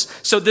darkness.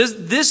 So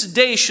this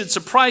day should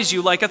surprise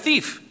you like a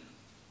thief.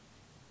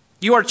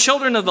 You are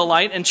children of the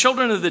light and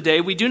children of the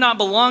day. We do not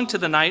belong to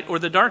the night or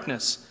the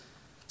darkness.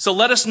 So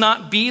let us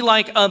not be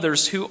like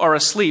others who are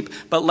asleep,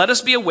 but let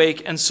us be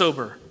awake and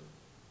sober.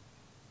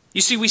 You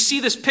see, we see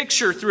this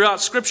picture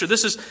throughout Scripture.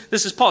 This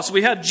is Paul. So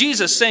we have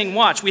Jesus saying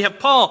watch. We have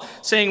Paul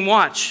saying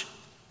watch.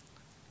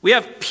 We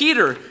have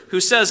Peter who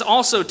says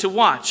also to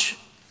watch.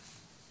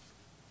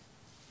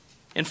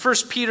 In 1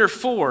 Peter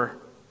 4,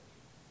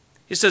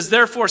 he says,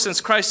 therefore, since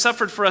Christ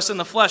suffered for us in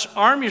the flesh,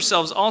 arm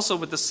yourselves also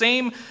with the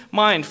same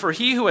mind. For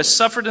he who has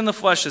suffered in the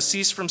flesh has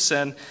ceased from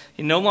sin.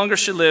 He no longer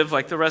should live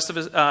the rest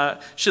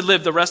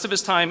of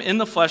his time in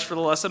the flesh for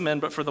the lust of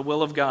men, but for the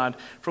will of God.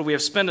 For we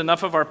have spent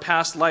enough of our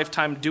past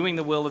lifetime doing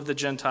the will of the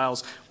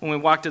Gentiles, when we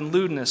walked in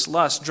lewdness,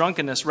 lust,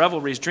 drunkenness,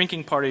 revelries,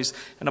 drinking parties,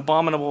 and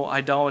abominable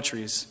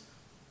idolatries.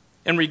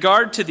 In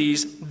regard to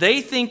these,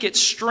 they think it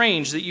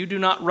strange that you do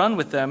not run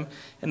with them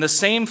in the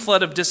same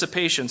flood of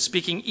dissipation,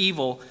 speaking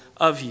evil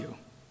of you.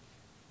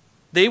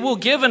 They will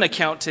give an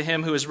account to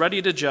him who is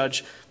ready to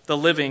judge the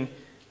living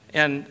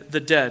and the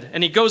dead.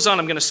 And he goes on,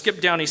 I'm going to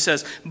skip down, he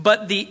says,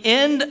 but the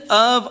end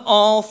of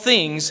all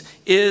things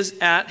is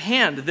at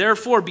hand.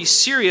 Therefore be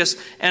serious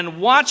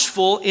and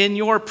watchful in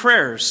your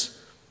prayers.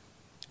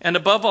 And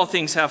above all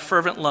things have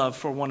fervent love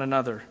for one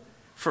another,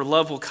 for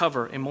love will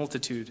cover a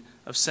multitude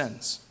of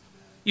sins.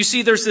 You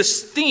see, there's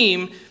this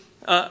theme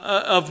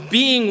of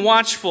being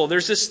watchful.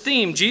 There's this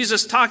theme.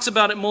 Jesus talks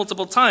about it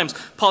multiple times.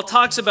 Paul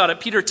talks about it.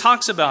 Peter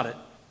talks about it.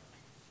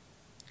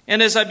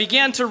 And as I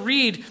began to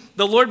read,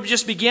 the Lord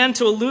just began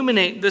to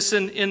illuminate this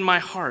in my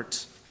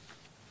heart.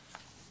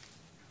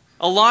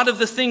 A lot of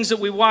the things that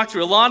we walk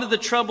through, a lot of the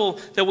trouble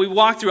that we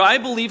walk through, I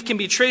believe can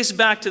be traced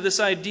back to this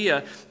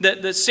idea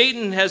that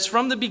Satan has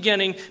from the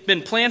beginning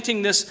been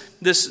planting this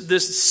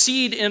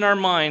seed in our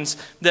minds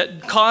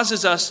that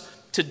causes us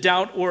to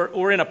doubt,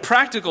 or in a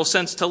practical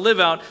sense, to live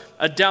out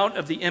a doubt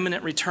of the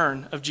imminent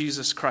return of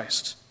Jesus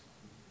Christ.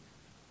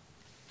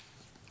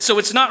 So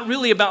it's not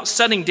really about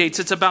setting dates,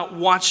 it's about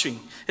watching.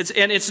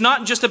 It's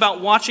not just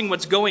about watching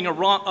what's going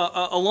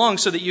along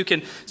so that you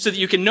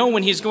can know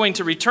when he's going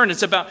to return.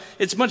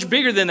 It's much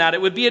bigger than that.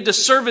 It would be a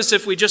disservice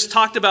if we just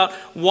talked about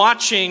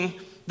watching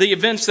the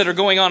events that are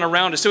going on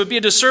around us. It would be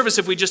a disservice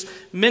if we just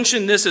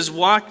mentioned this as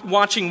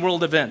watching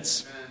world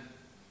events.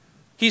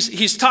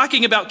 He's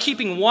talking about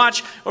keeping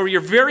watch over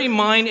your very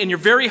mind and your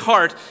very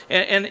heart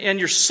and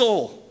your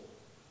soul.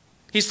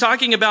 He's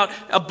talking about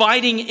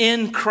abiding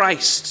in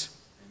Christ.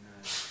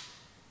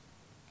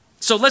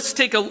 So let's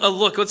take a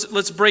look.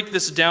 Let's break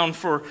this down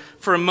for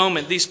a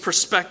moment, these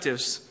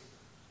perspectives.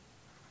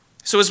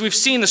 So as we've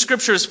seen, the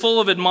Scripture is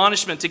full of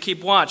admonishment to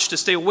keep watch, to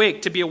stay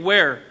awake, to be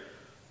aware.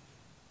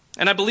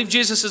 And I believe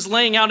Jesus is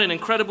laying out an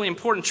incredibly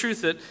important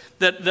truth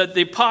that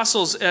the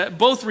apostles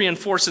both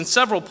reinforce in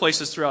several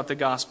places throughout the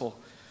gospel.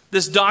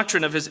 This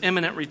doctrine of his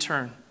imminent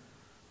return.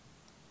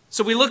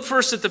 So we look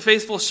first at the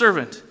faithful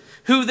servant.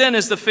 Who then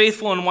is the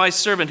faithful and wise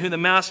servant who the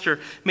master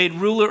made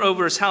ruler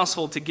over his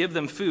household to give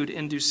them food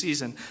in due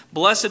season?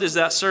 Blessed is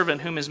that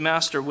servant whom his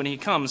master, when he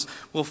comes,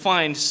 will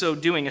find so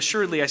doing.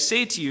 Assuredly, I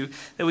say to you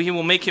that he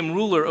will make him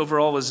ruler over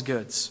all his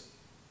goods.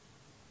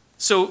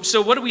 So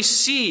what do we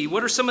see?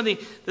 What are some of the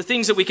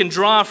things that we can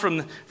draw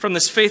from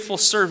this faithful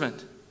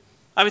servant?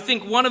 I would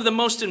think one of the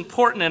most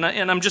important,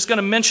 and I'm just going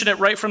to mention it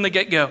right from the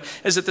get-go,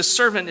 is that the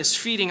servant is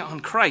feeding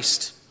on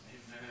Christ.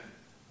 Amen.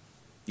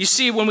 You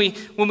see, when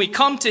we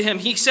come to him,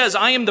 he says,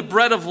 I am the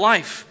bread of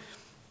life.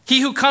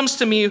 He who comes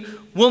to me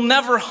will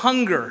never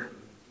hunger.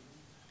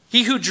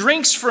 He who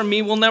drinks from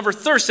me will never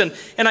thirst. And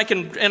I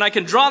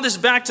can draw this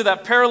back to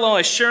that parallel I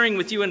was sharing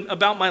with you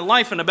about my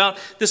life and about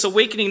this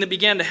awakening that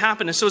began to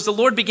happen. And so as the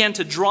Lord began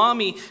to draw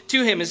me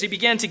to him, as he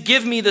began to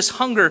give me this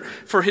hunger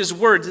for his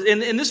word,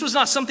 and this was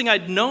not something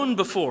I'd known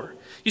before.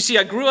 You see,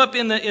 I grew up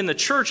in the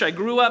church. I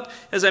grew up,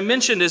 as I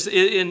mentioned,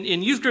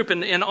 in youth group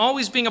and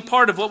always being a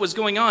part of what was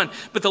going on.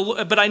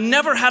 But I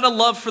never had a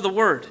love for the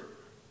word.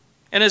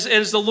 And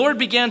as the Lord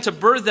began to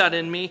birth that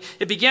in me,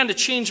 it began to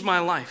change my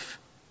life.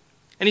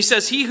 And he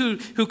says, he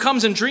who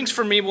comes and drinks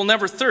from me will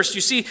never thirst.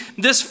 You see,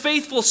 this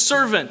faithful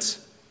servant,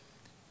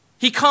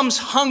 he comes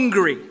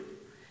hungry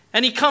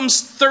and he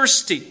comes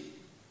thirsty.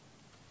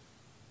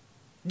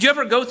 Do you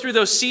ever go through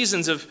those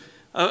seasons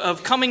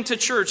of coming to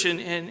church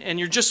and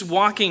you're just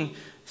walking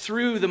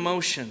through the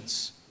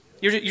motions?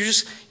 You're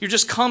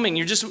just coming.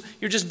 You're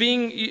just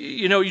being,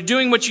 you're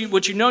doing what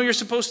you know you're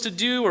supposed to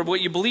do or what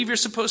you believe you're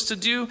supposed to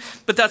do.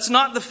 But that's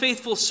not the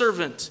faithful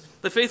servant.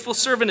 The faithful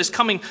servant is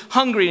coming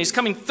hungry, and he's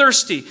coming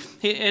thirsty,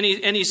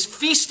 and he's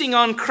feasting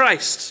on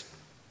Christ.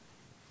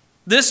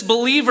 This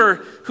believer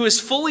who is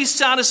fully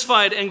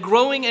satisfied and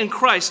growing in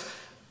Christ,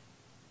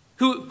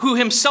 who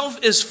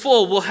himself is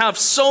full, will have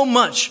so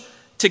much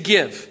to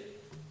give.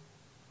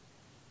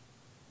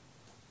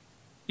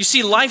 You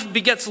see, life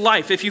begets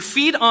life. If you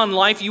feed on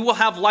life, you will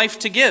have life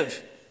to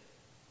give.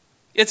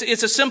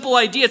 It's a simple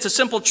idea. It's a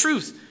simple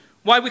truth.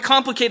 Why we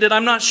complicate it,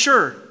 I'm not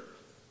sure.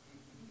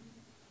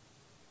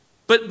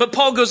 But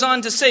Paul goes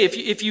on to say,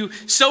 if you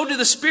sow to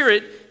the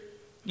Spirit,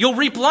 you'll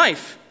reap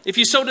life. If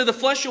you sow to the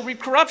flesh, you'll reap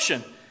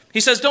corruption. He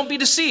says, don't be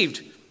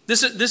deceived.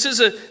 This is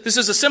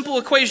a simple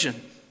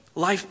equation.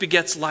 Life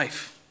begets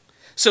life.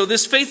 So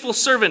this faithful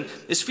servant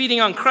is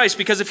feeding on Christ,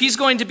 because if he's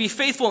going to be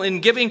faithful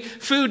in giving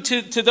food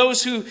to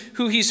those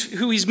who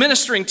he's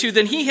ministering to,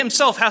 then he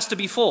himself has to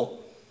be full.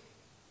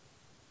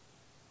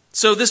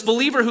 So this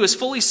believer who is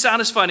fully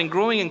satisfied and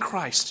growing in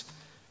Christ,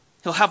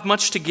 he'll have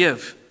much to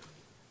give.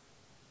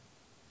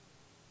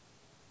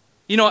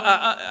 You know,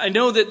 I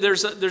know that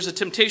there's a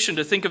temptation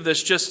to think of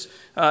this just,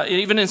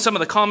 even in some of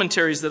the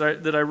commentaries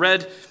that I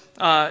read,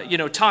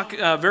 talk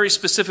very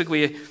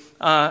specifically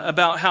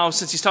about how,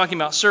 since he's talking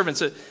about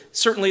servants,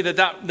 certainly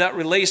that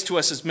relates to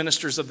us as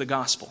ministers of the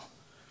gospel.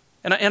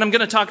 And I'm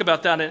going to talk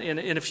about that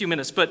in a few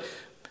minutes. But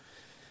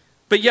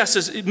yes,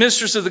 as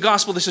ministers of the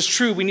gospel, this is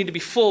true. We need to be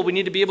full. We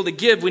need to be able to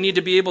give. We need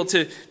to be able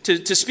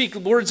to speak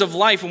words of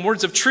life and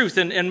words of truth.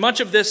 And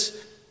much of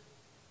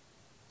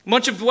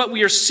what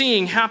we are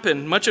seeing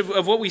happen, much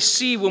of what we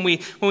see when we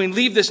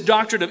leave this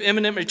doctrine of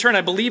imminent return,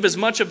 I believe is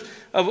much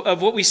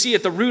of what we see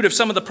at the root of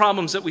some of the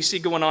problems that we see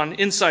going on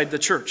inside the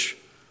church.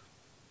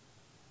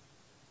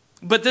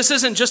 But this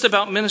isn't just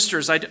about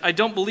ministers. I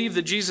don't believe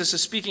that Jesus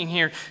is speaking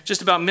here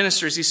just about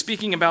ministers. He's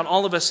speaking about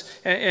all of us.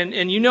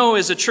 And you know,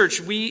 as a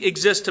church, we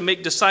exist to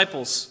make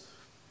disciples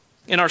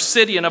in our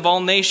city and of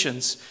all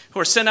nations who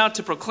are sent out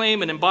to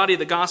proclaim and embody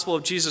the gospel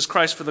of Jesus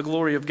Christ for the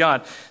glory of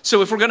God.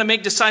 So if we're going to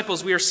make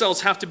disciples, we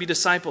ourselves have to be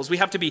disciples. We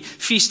have to be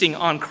feasting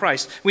on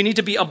Christ. We need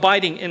to be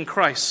abiding in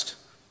Christ.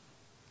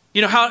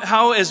 You know,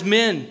 how as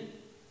men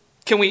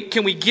can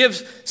we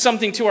give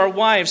something to our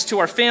wives, to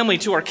our family,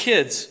 to our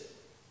kids?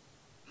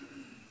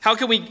 How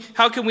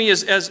can we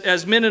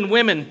as men and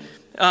women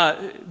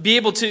be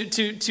able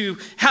to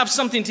have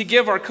something to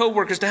give our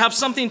coworkers, to have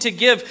something to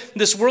give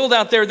this world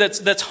out there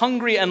that's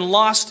hungry and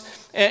lost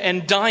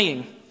and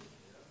dying?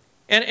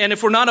 And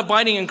if we're not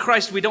abiding in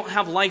Christ, we don't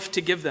have life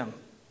to give them.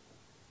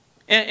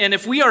 And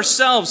if we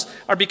ourselves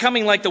are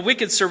becoming like the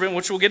wicked servant,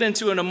 which we'll get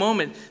into in a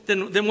moment,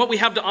 then what we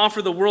have to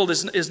offer the world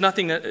is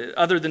nothing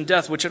other than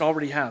death, which it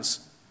already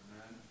has.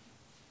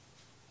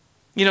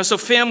 You know, so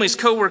families,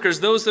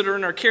 coworkers, those that are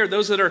in our care,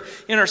 those that are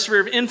in our sphere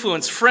of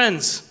influence,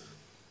 friends,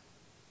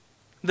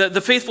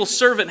 the faithful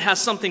servant has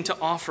something to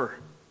offer.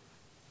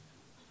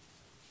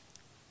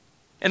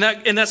 And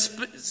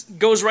that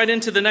goes right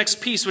into the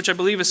next piece, which I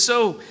believe is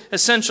so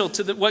essential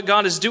to what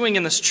God is doing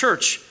in this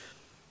church.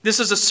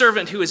 This is a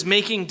servant who is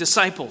making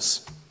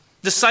disciples.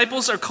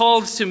 Disciples are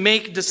called to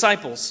make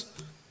disciples.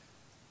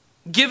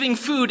 Giving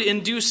food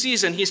in due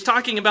season. He's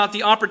talking about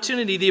the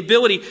opportunity, the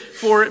ability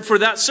for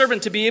that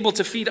servant to be able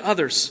to feed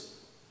others.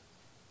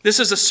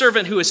 This is a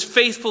servant who is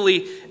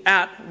faithfully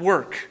at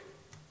work.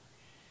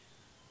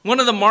 One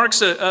of the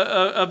marks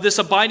of this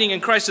abiding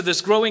in Christ, of this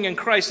growing in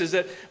Christ, is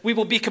that we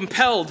will be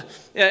compelled,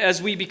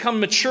 as we become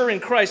mature in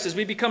Christ, as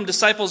we become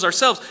disciples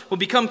ourselves, we'll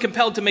become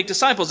compelled to make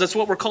disciples. That's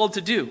what we're called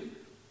to do.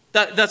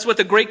 That's what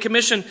the Great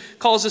Commission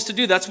calls us to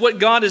do. That's what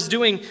God is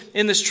doing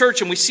in this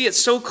church, and we see it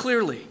so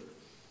clearly.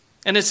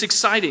 And it's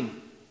exciting.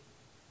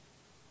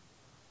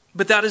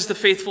 But that is the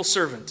faithful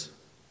servant.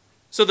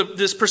 So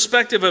this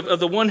perspective of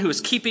the one who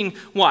is keeping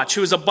watch,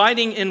 who is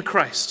abiding in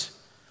Christ.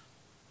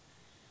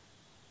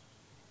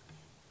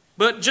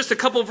 But just a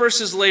couple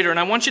verses later, and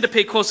I want you to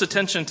pay close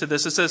attention to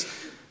this. It says,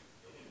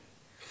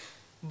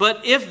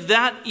 "But if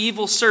that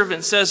evil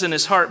servant says in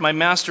his heart, 'My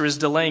master is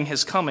delaying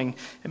his coming,'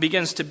 and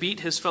begins to beat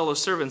his fellow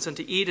servants and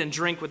to eat and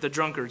drink with the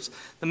drunkards,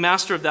 the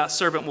master of that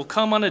servant will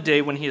come on a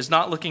day when he is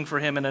not looking for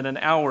him, and at an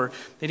hour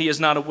that he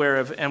is not aware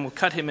of, and will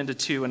cut him into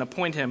two and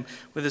appoint him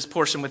with his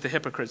portion with the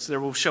hypocrites.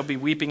 There shall be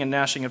weeping and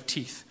gnashing of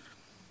teeth."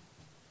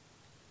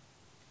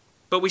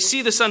 But we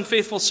see this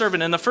unfaithful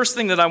servant, and the first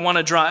thing that I want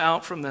to draw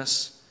out from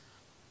this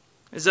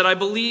is that I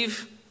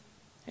believe,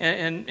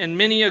 and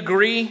many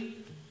agree,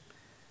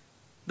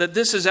 that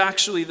this is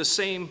actually the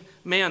same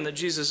man that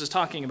Jesus is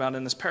talking about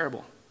in this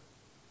parable.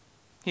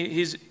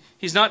 He's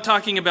not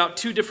talking about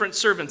two different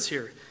servants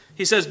here.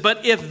 He says,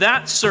 but if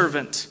that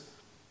servant,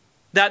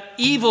 that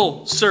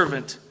evil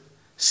servant,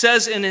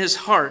 says in his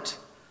heart,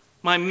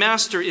 "My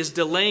master is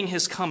delaying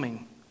his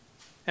coming,"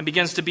 and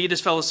begins to beat his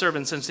fellow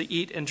servants and to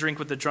eat and drink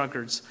with the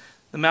drunkards,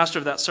 the master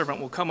of that servant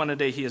will come on a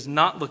day he is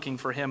not looking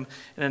for him,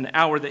 in an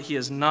hour that he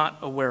is not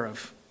aware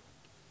of.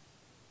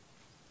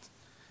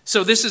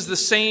 So this is the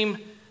same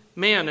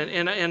man,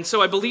 and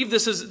so I believe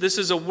this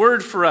is a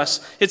word for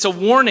us. It's a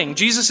warning.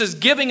 Jesus is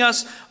giving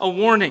us a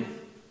warning.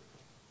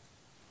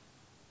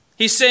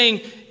 He's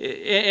saying,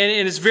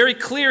 and it's very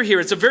clear here,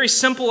 it's a very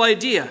simple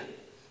idea.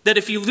 that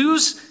if you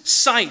lose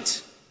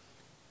sight,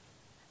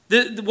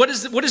 what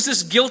is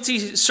this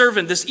guilty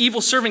servant, this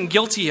evil servant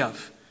guilty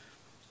of?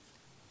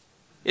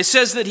 It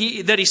says that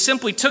he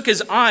simply took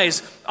his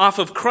eyes off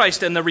of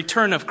Christ and the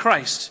return of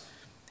Christ.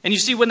 And you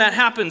see, when that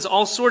happens,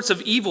 all sorts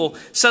of evil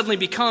suddenly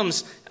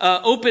becomes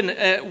open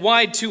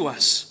wide to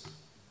us.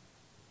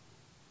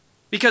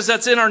 Because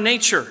that's in our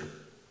nature.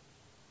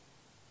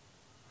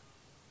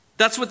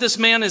 That's what this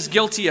man is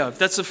guilty of.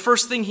 That's the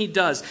first thing he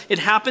does. It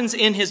happens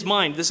in his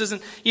mind. This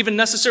isn't even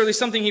necessarily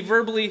something he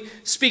verbally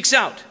speaks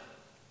out.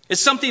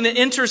 It's something that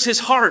enters his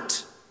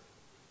heart.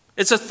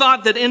 It's a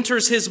thought that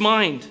enters his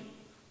mind.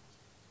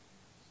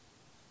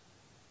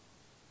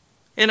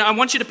 And I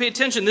want you to pay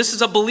attention. This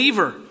is a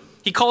believer.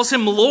 He calls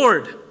him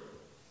Lord.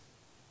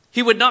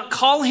 He would not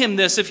call him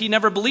this if he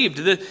never believed.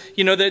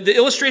 The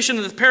illustration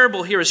of the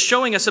parable here is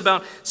showing us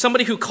about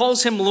somebody who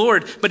calls him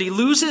Lord, but he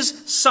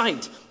loses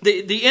sight.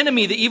 The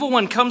enemy, the evil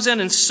one, comes in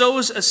and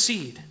sows a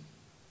seed.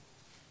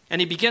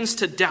 And he begins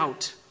to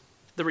doubt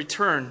the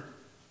return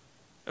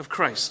of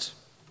Christ.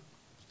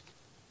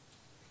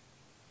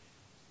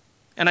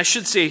 And I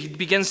should say, he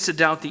begins to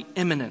doubt the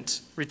imminent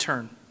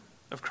return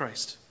of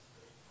Christ.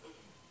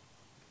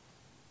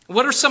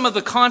 What are some of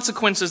the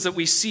consequences that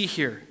we see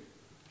here?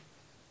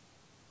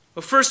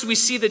 Well, first we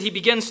see that he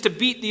begins to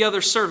beat the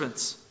other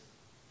servants.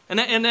 And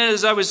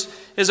as I was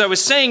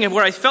saying, and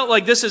where I felt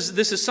like this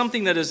is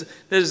something that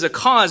is a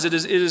cause, it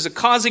is a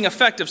causing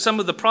effect of some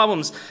of the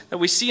problems that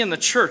we see in the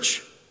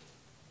church.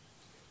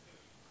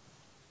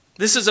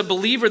 This is a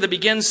believer that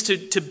begins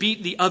to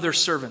beat the other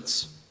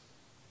servants.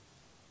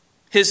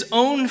 His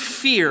own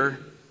fear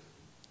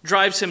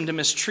drives him to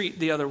mistreat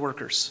the other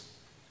workers.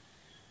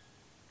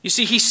 You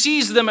see, he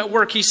sees them at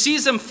work. He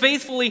sees them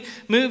faithfully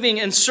moving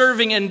and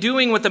serving and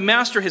doing what the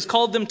master has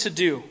called them to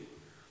do.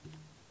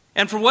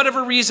 And for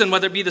whatever reason,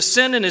 whether it be the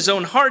sin in his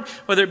own heart,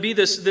 whether it be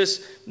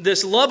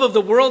this love of the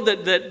world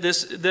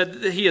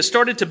that he has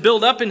started to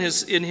build up in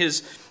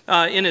his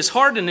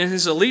heart and in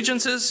his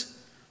allegiances,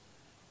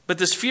 but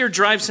this fear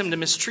drives him to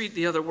mistreat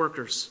the other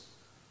workers.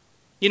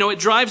 You know, it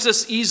drives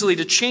us easily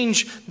to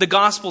change the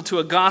gospel to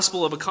a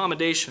gospel of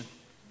accommodation.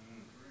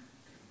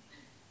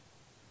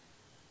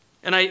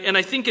 And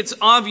I think it's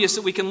obvious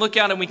that we can look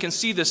out and we can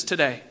see this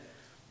today.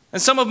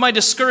 And some of my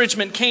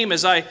discouragement came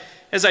as I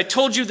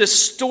told you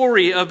this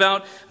story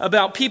about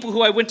people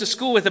who I went to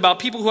school with, about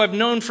people who I've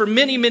known for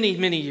many, many,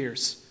 many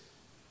years,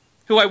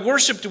 who I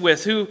worshiped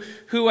with,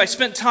 who I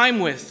spent time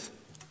with.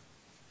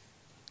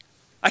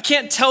 I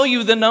can't tell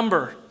you the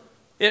number.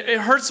 It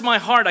hurts my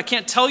heart. I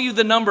can't tell you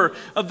the number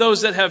of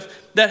those that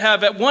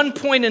have at one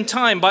point in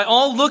time, by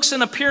all looks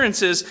and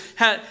appearances,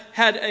 had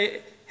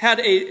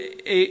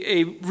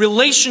a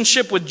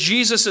relationship with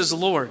Jesus as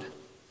Lord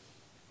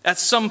at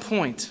some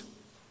point.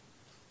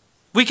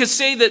 We could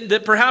say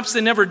that perhaps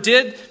they never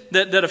did,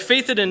 that a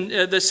faith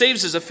that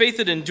saves is a faith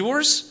that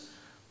endures.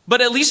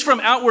 But at least from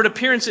outward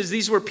appearances,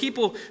 these were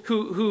people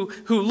who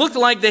looked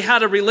like they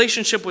had a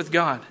relationship with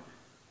God.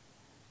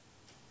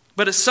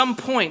 But at some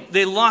point,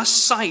 they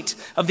lost sight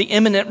of the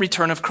imminent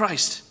return of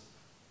Christ.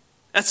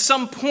 At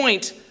some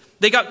point,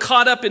 they got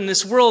caught up in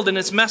this world and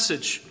its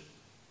message.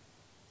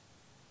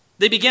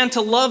 They began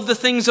to love the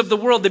things of the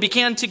world. They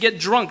began to get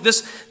drunk.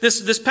 This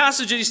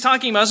passage that he's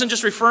talking about isn't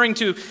just referring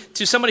to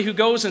somebody who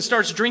goes and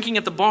starts drinking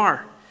at the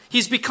bar.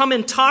 He's become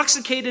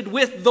intoxicated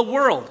with the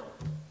world.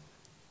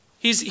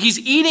 He's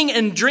eating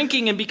and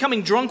drinking and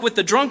becoming drunk with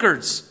the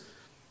drunkards.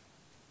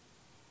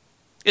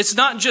 It's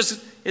not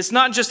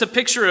just a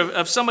picture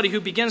of somebody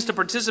who begins to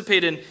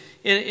participate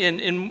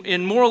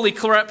in morally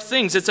corrupt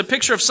things. It's a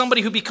picture of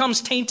somebody who becomes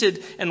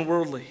tainted and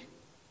worldly.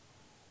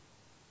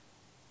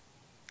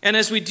 And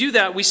as we do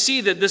that, we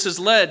see that this has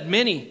led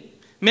many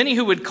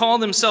who would call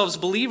themselves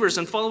believers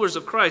and followers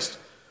of Christ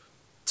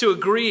to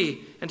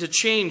agree and to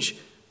change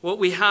what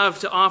we have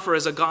to offer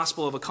as a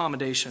gospel of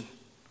accommodation.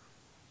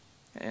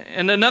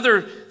 And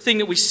another thing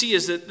that we see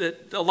is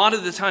that a lot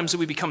of the times that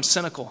we become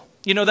cynical.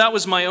 You know, that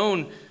was my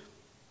own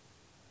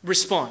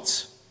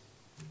response.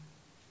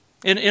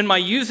 In my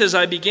youth, as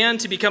I began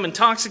to become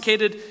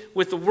intoxicated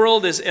with the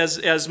world,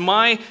 as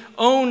my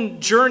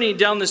own journey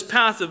down this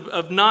path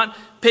of not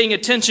paying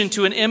attention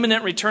to an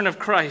imminent return of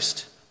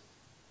Christ,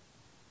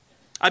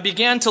 I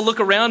began to look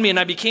around me and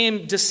I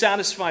became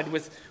dissatisfied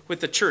with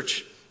the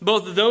church.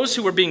 Both those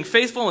who were being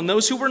faithful and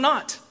those who were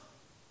not.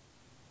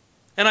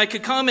 And I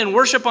could come and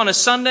worship on a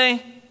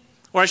Sunday,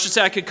 or I should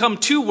say I could come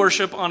to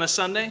worship on a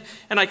Sunday,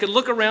 and I could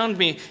look around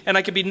me and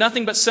I could be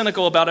nothing but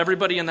cynical about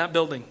everybody in that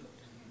building.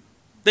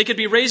 They could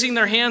be raising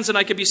their hands and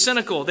I could be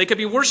cynical. They could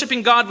be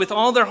worshiping God with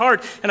all their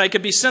heart and I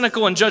could be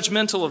cynical and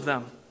judgmental of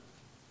them.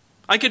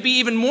 I could be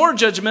even more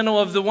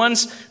judgmental of the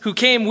ones who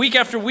came week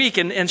after week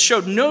and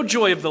showed no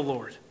joy of the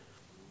Lord.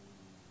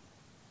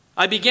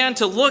 I began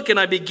to look and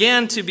I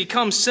began to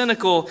become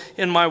cynical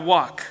in my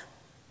walk.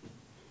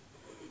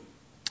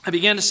 I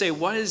began to say,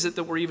 why is it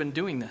that we're even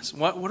doing this?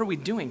 What are we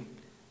doing?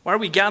 Why are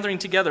we gathering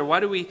together?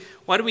 Why do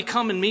we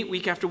come and meet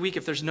week after week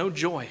if there's no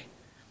joy?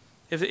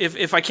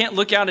 if I can't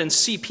look out and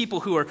see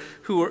people who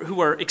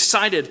are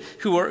excited,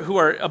 who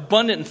are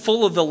abundant and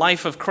full of the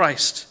life of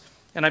Christ,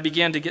 and I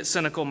began to get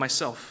cynical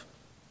myself.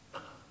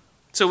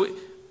 So,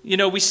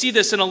 we see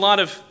this in a lot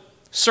of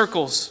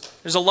circles.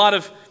 There's a lot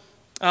of,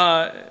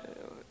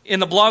 in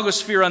the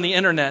blogosphere on the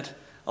internet,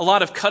 a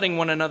lot of cutting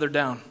one another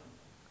down.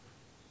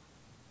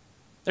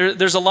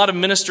 There's a lot of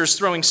ministers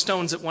throwing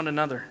stones at one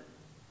another.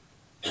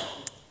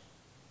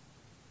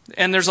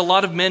 And there's a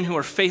lot of men who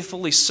are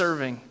faithfully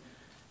serving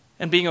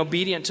and being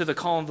obedient to the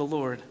call of the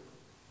Lord.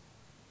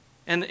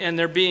 And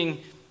they're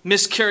being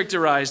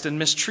mischaracterized and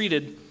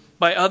mistreated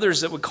by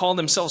others that would call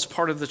themselves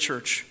part of the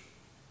church.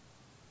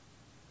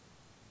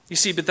 You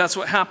see, but that's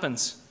what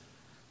happens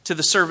to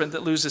the servant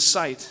that loses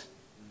sight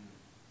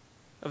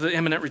of the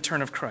imminent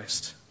return of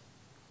Christ.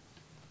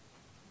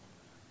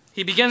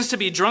 He begins to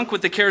be drunk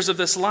with the cares of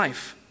this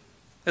life.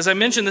 As I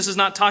mentioned, this is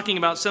not talking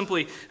about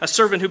simply a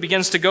servant who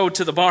begins to go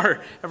to the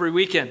bar every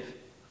weekend.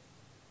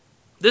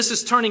 This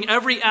is turning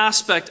every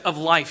aspect of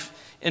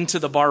life into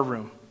the bar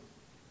room.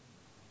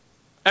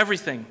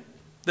 Everything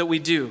that we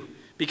do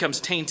becomes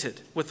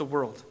tainted with the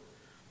world.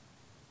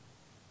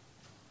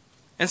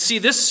 And see,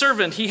 this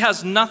servant, he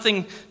has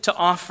nothing to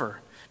offer.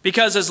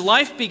 Because as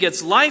life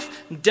begets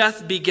life,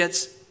 death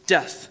begets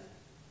death.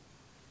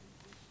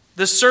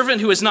 The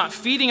servant who is not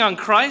feeding on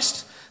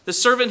Christ, the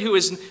servant who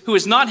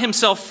is not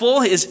himself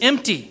full, is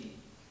empty.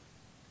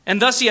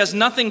 And thus he has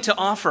nothing to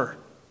offer.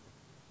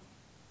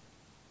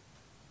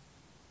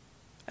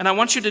 And I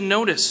want you to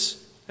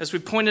notice, as we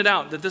pointed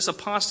out, that this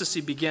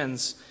apostasy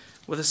begins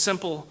with a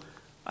simple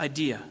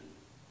idea.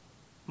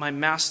 My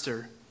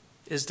master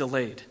is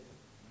delayed.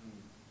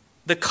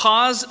 The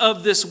cause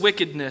of this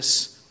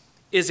wickedness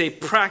is a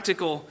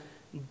practical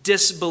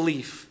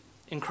disbelief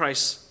in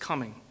Christ's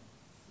coming.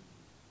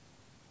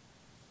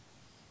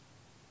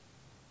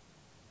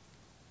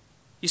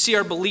 You see,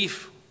 our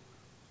belief,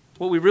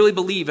 what we really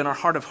believe in our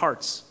heart of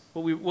hearts,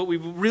 what we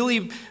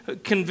really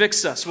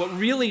convicts us, what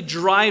really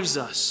drives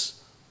us,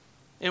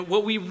 and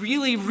what we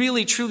really,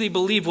 really, truly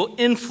believe will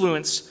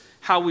influence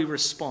how we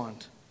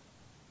respond.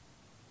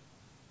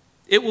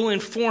 It will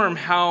inform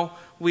how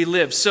we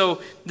live.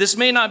 So this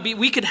may not be,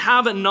 we could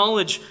have a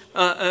knowledge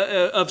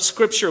of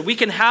Scripture. We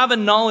can have a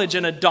knowledge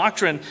and a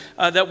doctrine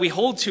that we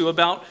hold to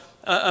about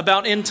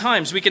end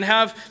times. We can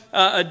have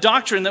a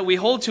doctrine that we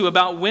hold to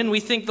about when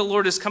we think the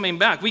Lord is coming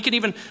back. We could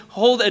even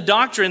hold a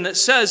doctrine that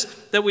says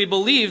that we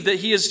believe that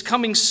He is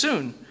coming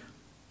soon.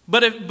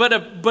 But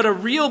a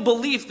real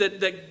belief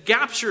that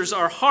captures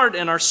our heart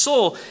and our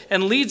soul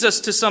and leads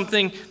us to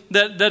something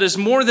that is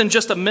more than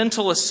just a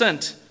mental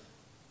assent.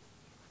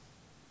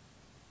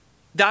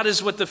 That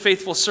is what the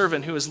faithful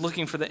servant who is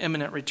looking for the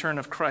imminent return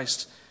of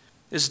Christ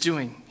is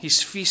doing.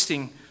 He's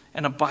feasting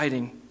and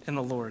abiding in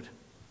the Lord.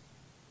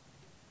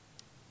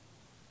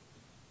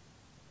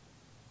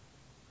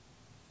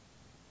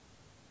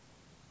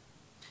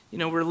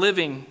 We're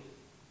living,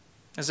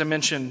 as I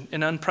mentioned,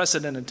 in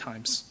unprecedented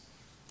times.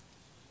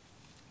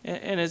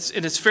 And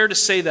it's fair to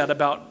say that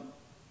about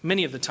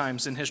many of the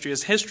times in history.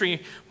 As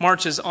history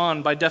marches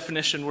on, by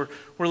definition,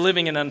 we're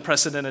living in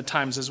unprecedented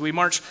times as we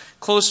march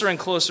closer and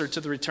closer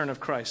to the return of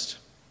Christ.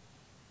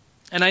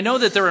 And I know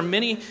that there are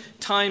many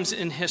times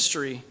in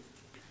history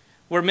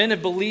where men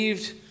have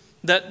believed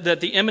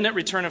that the imminent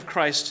return of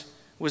Christ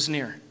was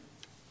near.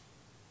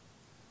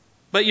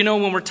 But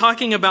when we're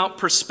talking about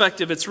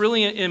perspective, it's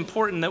really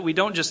important that we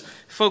don't just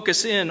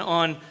focus in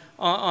on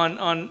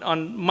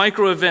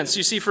micro events.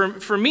 You see,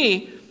 for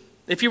me,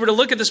 if you were to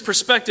look at this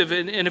perspective,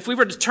 and if we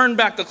were to turn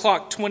back the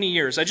clock 20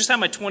 years, I just had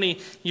my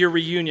 20-year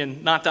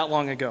reunion not that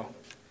long ago.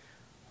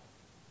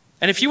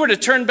 And if you were to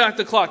turn back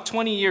the clock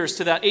 20 years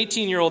to that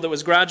 18-year-old that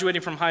was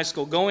graduating from high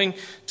school, going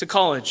to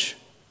college,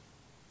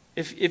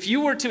 if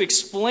you were to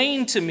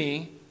explain to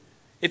me,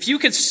 if you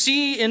could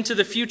see into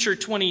the future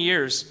 20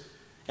 years,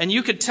 and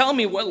you could tell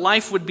me what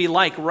life would be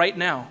like right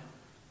now,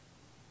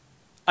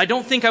 I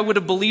don't think I would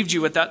have believed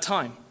you at that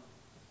time.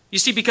 You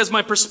see, because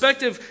my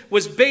perspective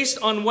was based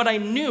on what I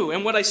knew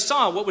and what I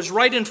saw, what was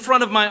right in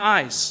front of my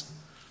eyes.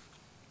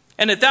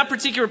 And at that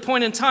particular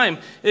point in time,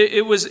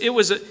 it was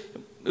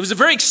a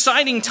very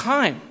exciting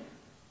time.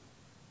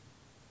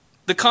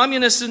 The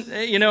communists,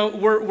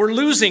 were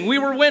losing. We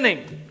were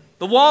winning.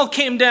 The wall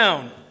came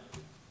down.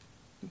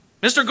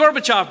 Mr.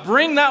 Gorbachev,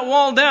 bring that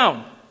wall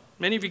down.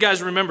 Many of you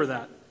guys remember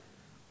that.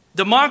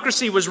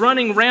 Democracy was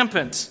running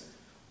rampant.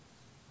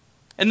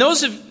 And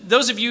those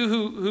of you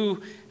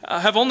who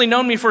have only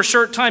known me for a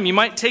short time, you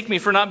might take me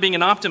for not being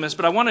an optimist,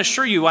 but I want to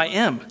assure you I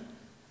am.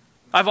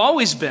 I've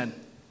always been.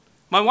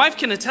 My wife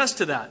can attest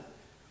to that.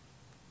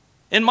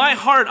 In my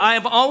heart, I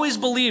have always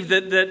believed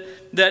that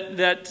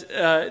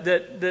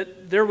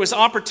there was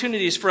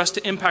opportunities for us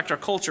to impact our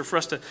culture, for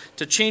us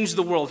to change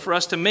the world, for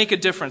us to make a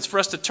difference, for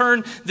us to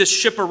turn this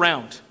ship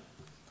around.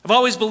 I've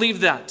always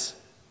believed that.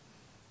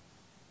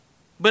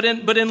 But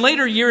in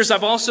later years,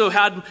 I've also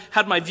had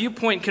my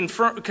viewpoint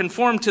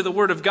conform to the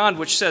Word of God,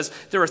 which says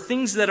there are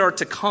things that are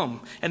to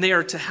come, and they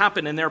are to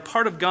happen, and they're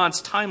part of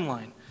God's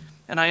timeline.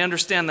 And I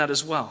understand that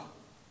as well.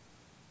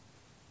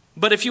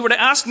 But if you were to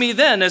ask me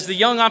then, as the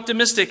young,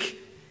 optimistic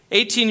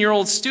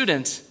 18-year-old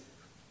student,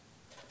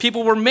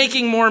 people were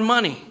making more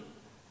money.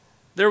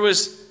 There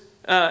was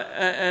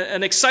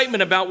an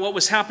excitement about what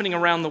was happening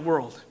around the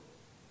world.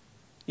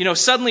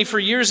 Suddenly for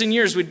years and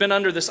years, we'd been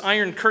under this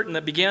iron curtain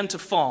that began to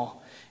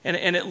fall,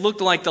 and it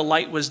looked like the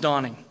light was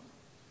dawning.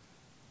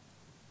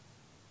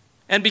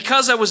 And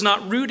because I was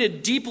not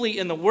rooted deeply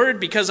in the Word,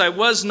 because I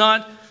was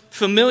not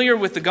familiar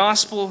with the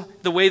gospel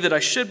the way that I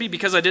should be,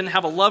 because I didn't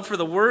have a love for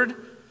the Word,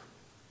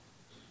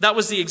 that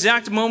was the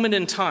exact moment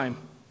in time.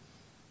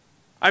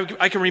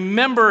 I can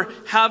remember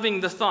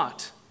having the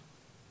thought,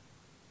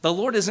 the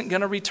Lord isn't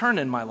going to return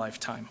in my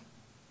lifetime.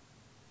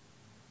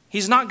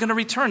 He's not going to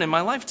return in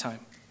my lifetime.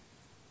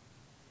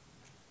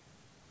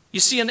 You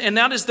see, and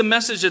that is the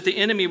message that the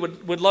enemy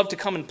would love to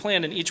come and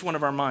plant in each one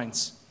of our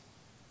minds.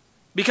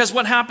 Because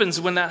what happens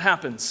when that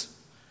happens?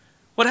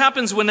 What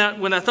happens when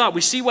that thought?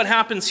 We see what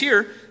happens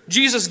here.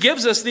 Jesus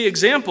gives us the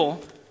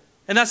example,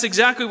 and that's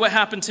exactly what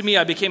happened to me.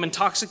 I became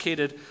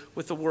intoxicated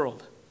with the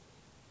world.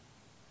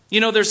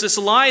 There's this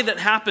lie that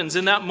happens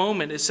in that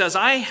moment. It says,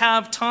 I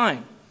have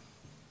time.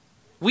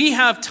 We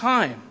have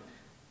time.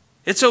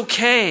 It's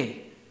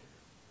okay.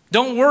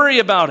 Don't worry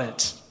about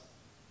it.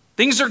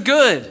 Things are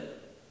good.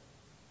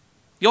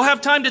 You'll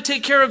have time to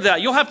take care of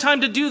that. You'll have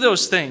time to do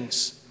those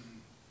things.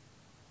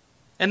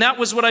 And that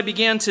was what I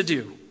began to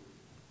do.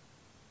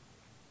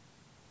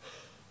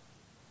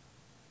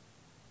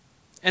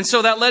 And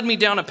so that led me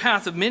down a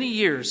path of many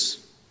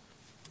years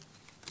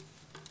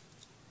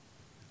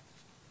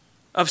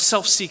of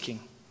self-seeking.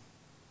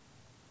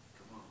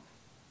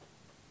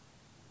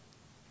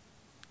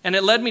 And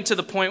it led me to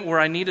the point where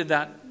I needed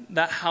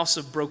that house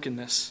of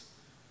brokenness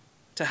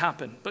to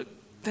happen. But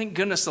thank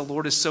goodness the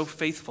Lord is so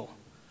faithful.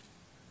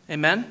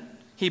 Amen?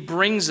 He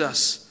brings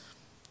us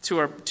to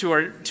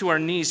our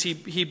knees.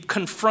 He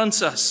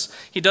confronts us.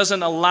 He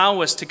doesn't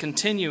allow us to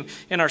continue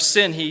in our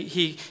sin.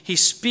 He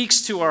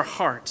speaks to our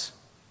heart.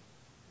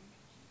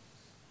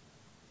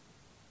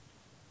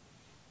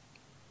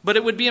 But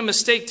it would be a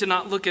mistake to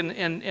not look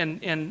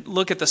and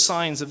look at the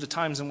signs of the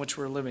times in which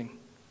we're living.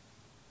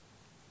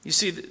 You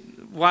see,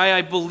 why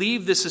I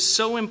believe this is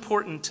so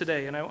important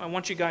today, and I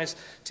want you guys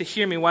to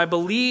hear me, why I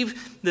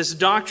believe this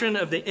doctrine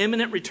of the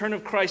imminent return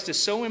of Christ is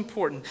so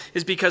important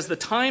is because the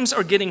times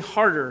are getting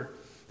harder.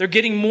 They're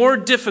getting more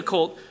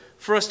difficult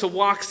for us to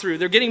walk through.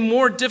 They're getting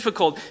more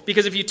difficult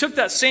because if you took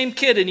that same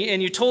kid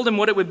and you told him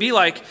what it would be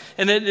like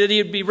and that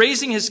he'd be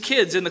raising his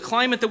kids in the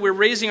climate that we're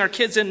raising our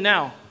kids in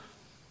now,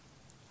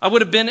 I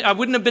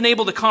wouldn't have been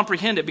able to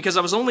comprehend it because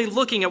I was only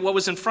looking at what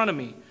was in front of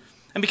me.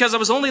 And because I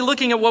was only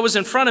looking at what was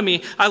in front of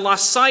me, I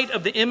lost sight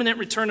of the imminent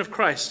return of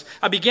Christ.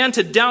 I began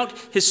to doubt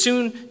his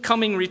soon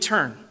coming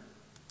return.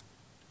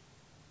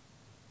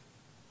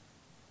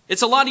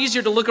 It's a lot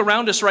easier to look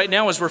around us right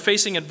now as we're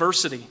facing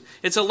adversity.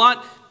 It's a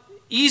lot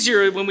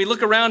easier when we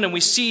look around and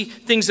we see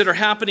things that are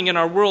happening in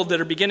our world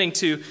that are beginning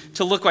to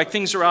look like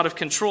things are out of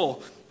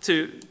control,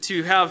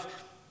 to have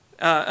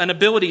an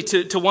ability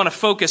to want to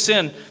focus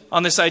in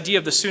on this idea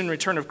of the soon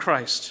return of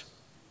Christ.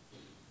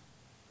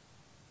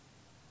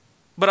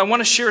 But I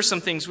want to share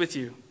some things with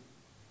you.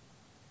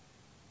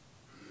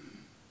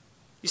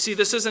 You see,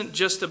 this isn't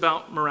just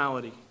about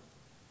morality.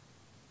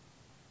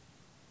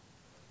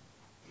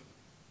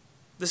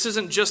 This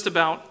isn't just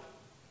about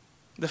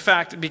the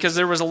fact, because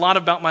there was a lot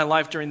about my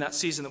life during that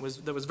season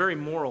that was very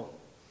moral.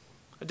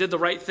 I did the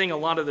right thing a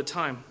lot of the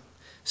time.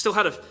 Still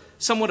had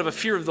somewhat of a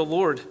fear of the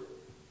Lord,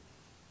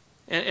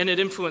 and it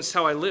influenced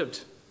how I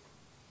lived.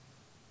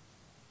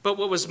 But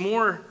what was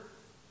more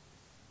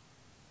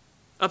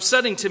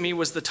upsetting to me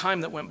was the time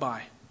that went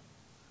by.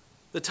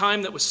 The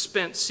time that was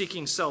spent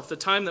seeking self. The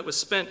time that was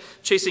spent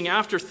chasing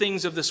after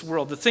things of this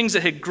world. The things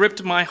that had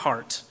gripped my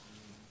heart.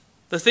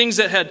 The things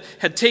that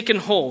had taken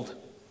hold.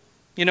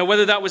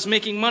 Whether that was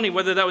making money,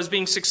 whether that was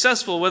being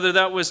successful, whether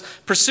that was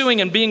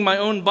pursuing and being my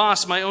own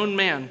boss, my own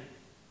man.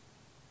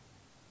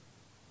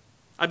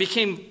 I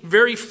became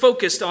very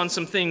focused on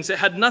some things that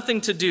had nothing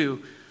to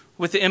do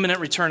with the imminent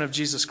return of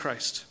Jesus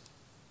Christ.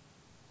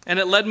 And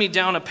it led me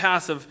down a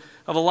path of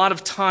a lot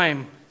of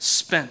time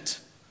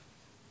spent.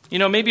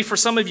 Maybe for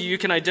some of you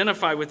can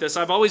identify with this.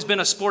 I've always been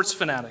a sports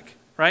fanatic,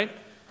 right?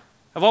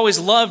 I've always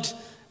loved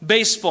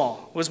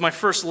baseball, was my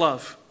first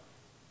love.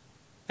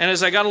 And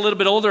as I got a little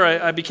bit older,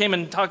 I became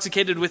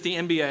intoxicated with the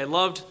NBA. I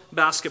loved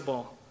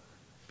basketball.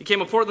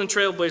 Became a Portland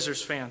Trail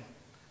Blazers fan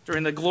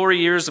during the glory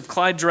years of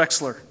Clyde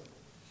Drexler.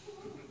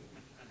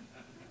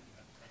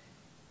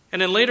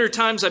 And in later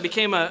times, I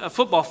became a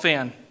football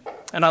fan,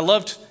 and I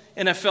loved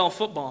NFL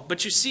football.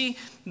 But you see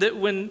that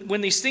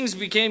when these things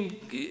began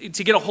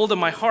to get a hold of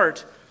my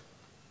heart,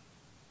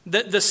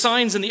 the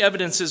signs and the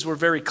evidences were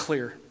very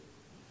clear.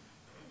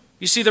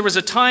 You see, there was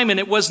a time, and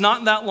it was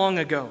not that long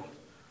ago,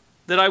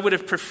 that I would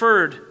have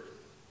preferred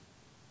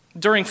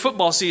during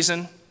football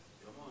season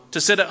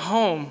to sit at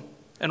home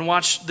and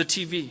watch the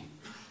TV.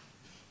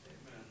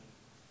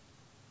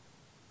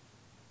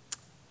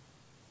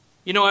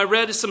 I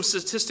read some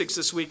statistics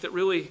this week that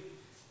really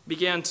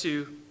began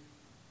to,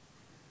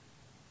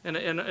 and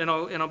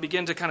I'll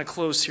begin to kind of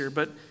close here,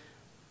 but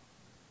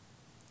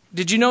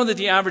Did you know that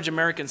the average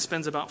American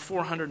spends about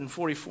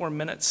 444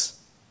 minutes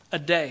a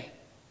day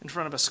in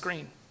front of a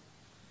screen?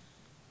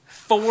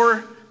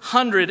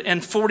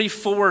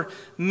 444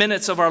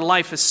 minutes of our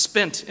life is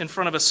spent in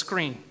front of a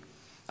screen.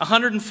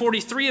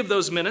 143 of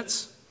those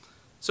minutes,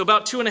 so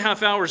about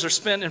 2.5 hours, are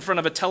spent in front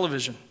of a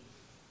television.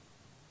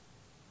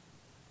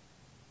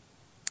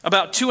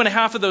 About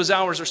 2.5 of those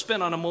hours are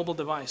spent on a mobile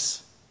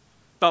device.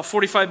 About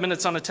 45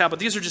 minutes on a tablet.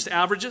 These are just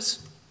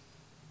averages.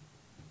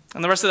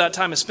 And the rest of that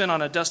time is spent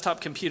on a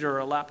desktop computer or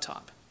a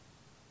laptop.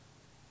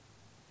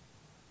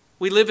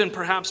 We live in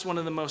perhaps one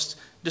of the most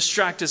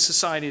distracted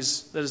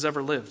societies that has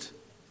ever lived.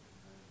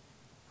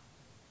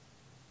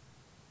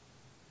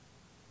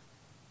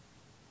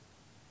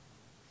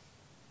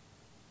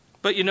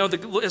 But you know,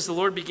 as the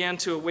Lord began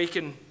to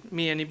awaken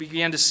me and he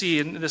began to see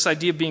and this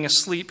idea of being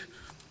asleep,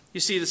 you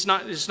see, it's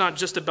not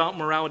just about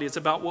morality. It's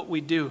about what we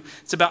do.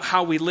 It's about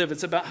how we live.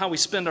 It's about how we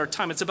spend our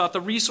time. It's about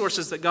the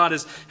resources that God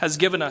has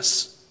given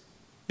us.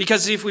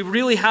 Because if we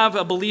really have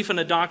a belief in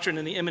a doctrine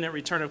in the imminent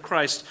return of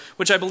Christ,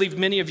 which I believe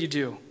many of you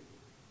do,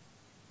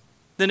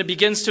 then it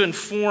begins to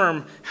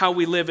inform how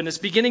we live, and it's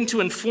beginning to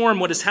inform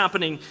what is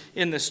happening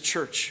in this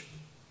church.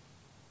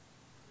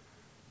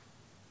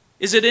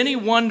 Is it any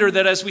wonder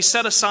that as we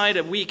set aside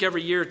a week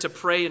every year to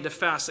pray and to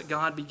fast, that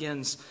God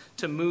begins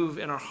to move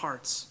in our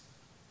hearts?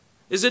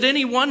 Is it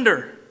any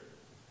wonder?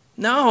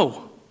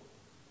 No.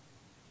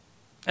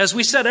 As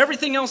we set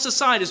everything else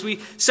aside, as we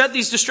set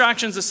these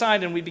distractions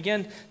aside and we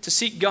begin to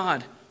seek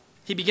God,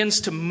 he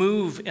begins to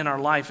move in our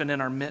life and in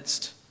our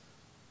midst.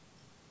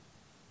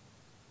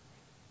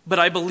 But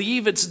I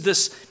believe it's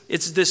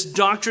this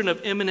doctrine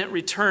of imminent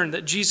return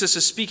that Jesus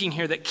is speaking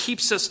here that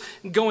keeps us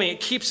going. It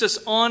keeps us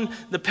on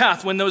the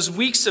path. When those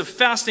weeks of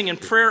fasting and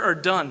prayer are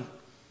done,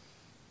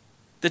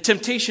 the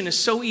temptation is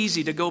so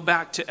easy to go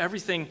back to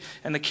everything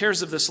and the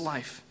cares of this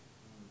life.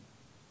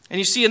 And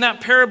you see, in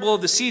that parable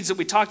of the seeds that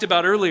we talked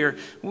about earlier,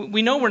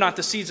 we know we're not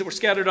the seeds that were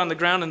scattered on the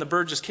ground and the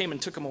bird just came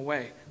and took them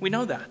away. We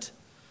know that.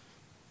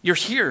 You're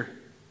here.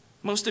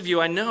 Most of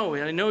you, I know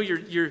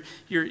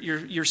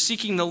you're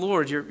seeking the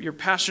Lord. You're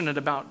passionate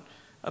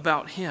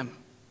about Him.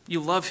 You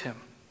love Him.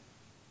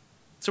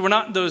 So we're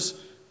not those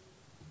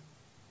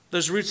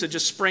roots that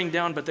just sprang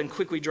down but then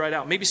quickly dried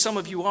out. Maybe some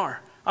of you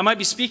are. I might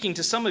be speaking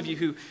to some of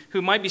you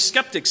who might be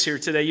skeptics here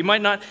today. You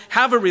might not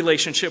have a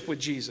relationship with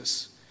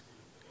Jesus.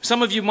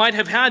 Some of you might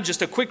have had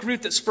just a quick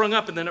root that sprung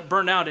up and then it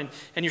burned out, and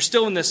you're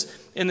still in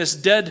this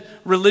dead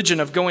religion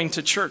of going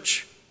to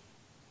church.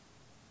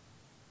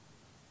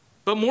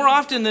 But more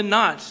often than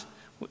not,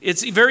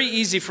 it's very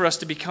easy for us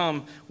to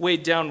become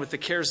weighed down with the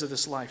cares of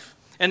this life.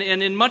 And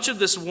in much of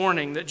this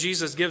warning that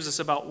Jesus gives us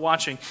about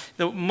watching,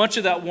 much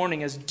of that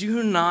warning is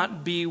do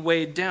not be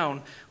weighed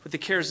down with the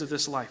cares of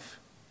this life.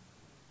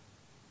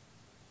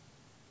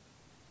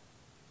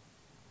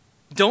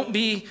 Don't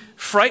be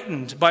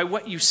frightened by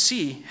what you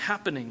see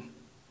happening.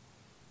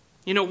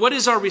 You know, what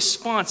is our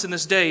response in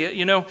this day?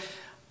 You know,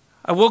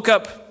 I woke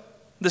up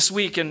this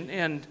week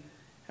and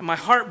my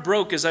heart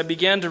broke as I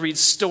began to read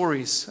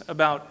stories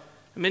about,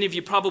 many of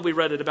you probably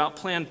read it, about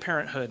Planned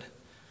Parenthood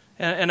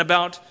and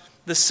about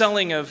the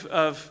selling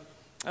of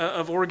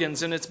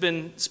organs. And it's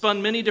been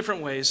spun many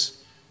different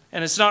ways.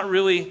 And it's not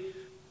really,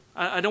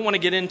 I don't want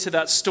to get into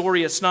that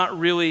story. It's not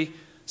really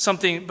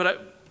something,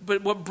 but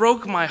what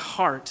broke my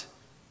heart,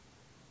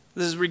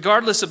 this is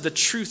regardless of the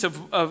truth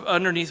of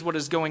underneath what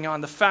is going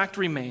on, the fact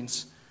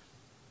remains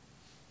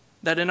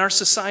that in our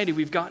society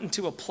we've gotten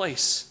to a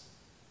place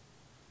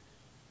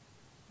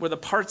where the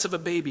parts of a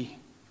baby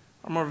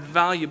are more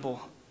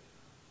valuable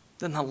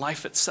than the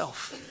life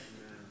itself.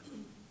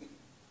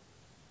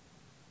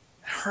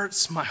 It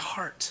hurts my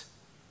heart.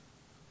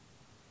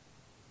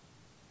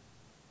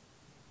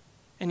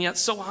 And yet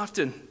so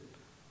often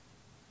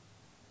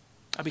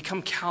I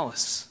become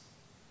callous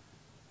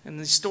and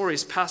these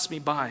stories pass me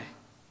by.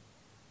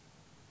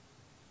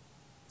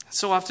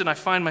 So often I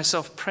find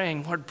myself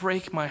praying, Lord,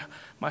 break my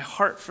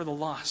heart for the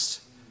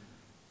lost.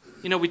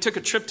 You know, we took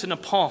a trip to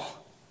Nepal.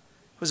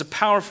 It was a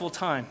powerful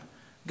time.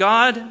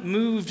 God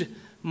moved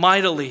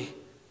mightily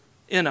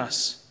in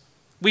us.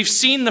 We've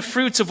seen the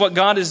fruits of what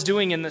God is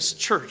doing in this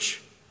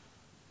church.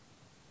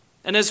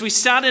 And as we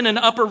sat in an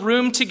upper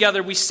room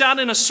together, we sat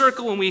in a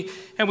circle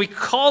and we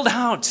called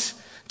out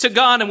to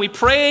God and we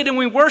prayed and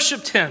we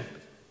worshiped Him.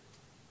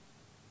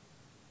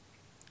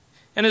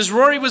 And as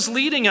Rory was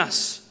leading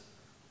us,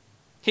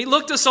 he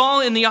looked us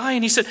all in the eye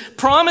and he said,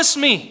 promise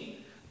me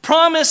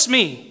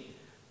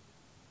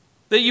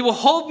that you will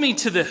hold me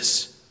to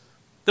this,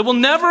 that we'll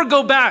never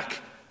go back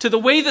to the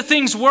way that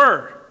things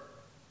were.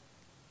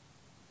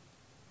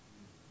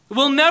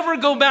 We'll never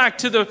go back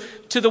to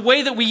the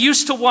way that we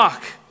used to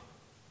walk.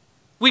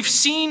 We've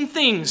seen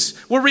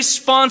things. We're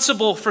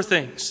responsible for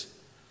things.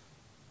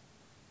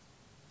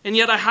 And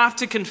yet I have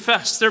to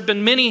confess, there have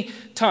been many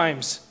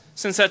times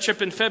since that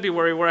trip in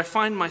February where I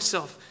find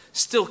myself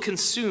still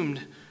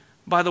consumed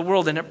by the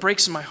world, and it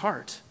breaks my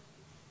heart.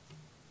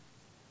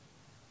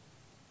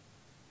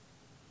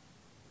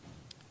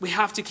 We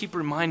have to keep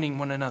reminding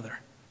one another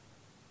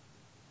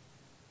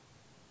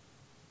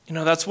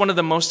That's one of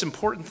the most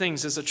important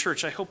things as a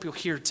church I hope you'll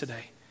hear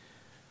today.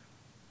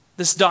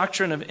 This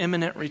doctrine of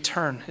imminent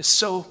return is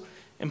so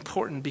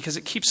important because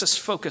it keeps us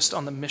focused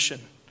on the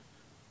mission.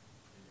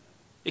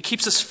 It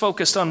keeps us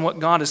focused on what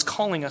God is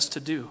calling us to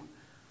do.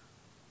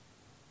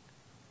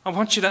 I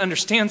want you to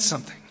understand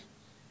something.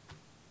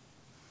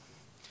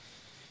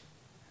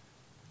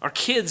 Our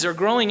kids are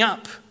growing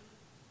up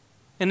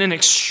in an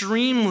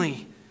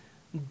extremely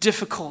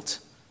difficult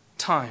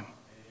time.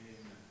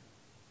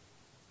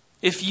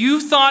 If you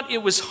thought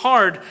it was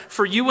hard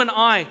for you and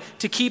I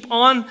to keep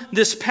on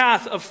this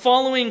path of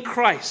following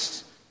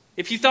Christ,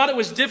 if you thought it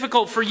was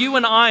difficult for you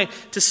and I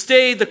to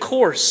stay the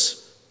course,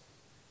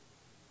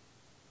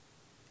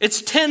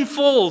 it's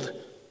tenfold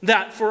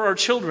that for our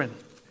children.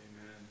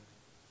 Amen.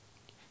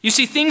 You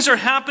see, things are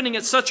happening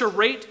at such a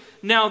rate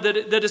now that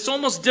it's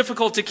almost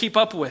difficult to keep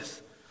up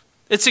with.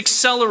 It's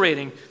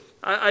accelerating.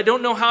 I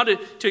don't know how to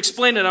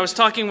explain it. I was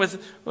talking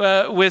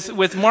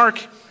with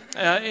Mark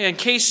and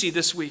Casey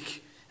this week.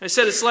 I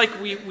said it's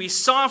like we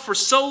saw for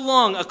so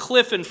long a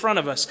cliff in front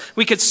of us.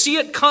 We could see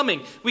it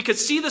coming. We could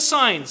see the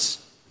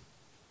signs.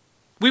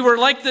 We were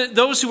like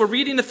those who were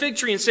reading the fig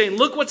tree and saying,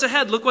 look what's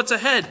ahead, look what's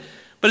ahead.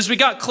 But as we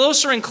got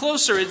closer and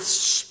closer, it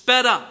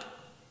sped up.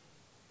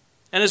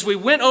 And as we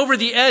went over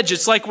the edge,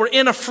 it's like we're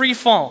in a free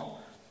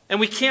fall. And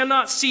we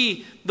cannot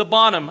see the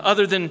bottom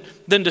other than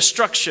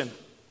destruction.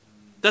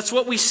 That's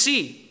what we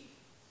see.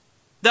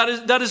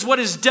 That is what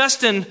is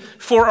destined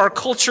for our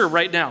culture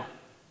right now.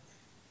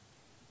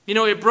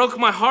 It broke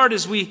my heart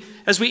as we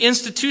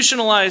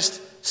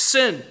institutionalized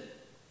sin.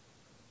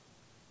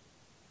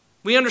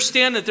 We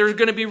understand that there are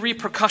going to be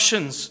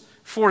repercussions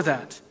for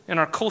that in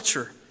our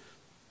culture.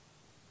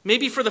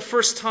 Maybe for the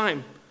first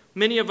time,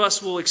 many of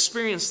us will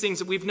experience things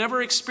that we've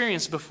never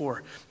experienced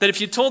before. That if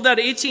you told that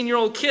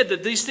 18-year-old kid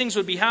that these things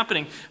would be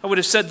happening, I would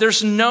have said,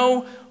 there's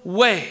no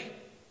way.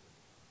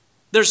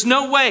 There's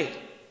no way.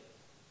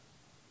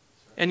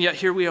 And yet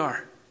here we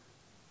are.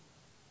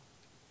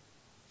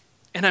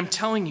 And I'm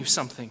telling you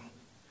something.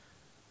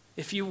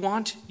 If you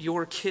want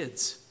your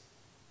kids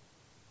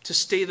to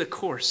stay the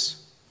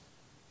course,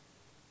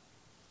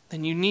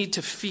 then you need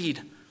to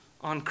feed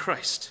on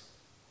Christ.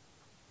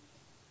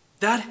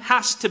 That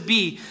has to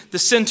be the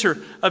center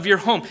of your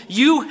home.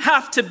 You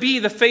have to be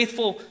the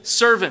faithful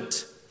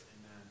servant.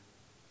 Amen.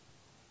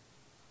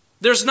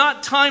 There's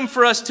not time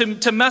for us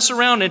to mess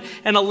around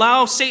and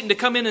allow Satan to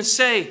come in and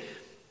say,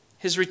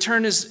 his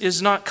return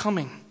is not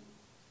coming.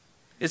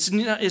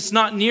 It's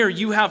not near.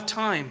 You have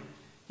time.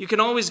 You can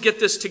always get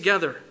this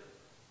together.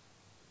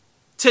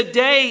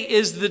 Today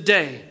is the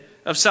day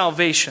of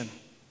salvation.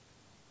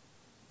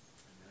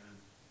 Amen.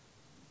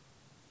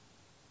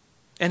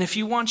 And if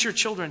you want your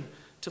children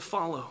to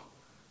follow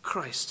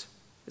Christ,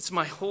 it's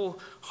my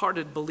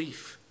wholehearted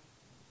belief.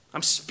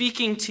 I'm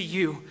speaking to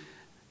you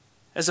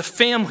as a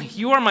family.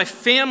 You are my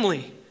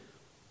family.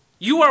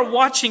 You are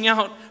watching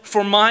out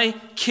for my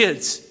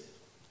kids,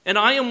 and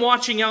I am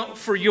watching out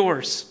for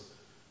yours.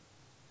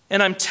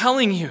 And I'm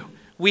telling you,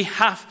 we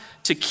have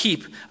to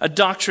keep a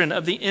doctrine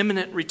of the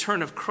imminent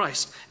return of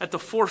Christ at the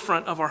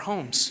forefront of our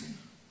homes.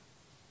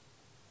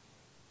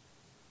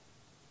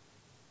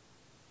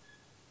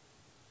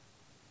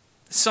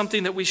 It's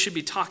something that we should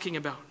be talking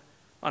about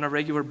on a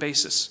regular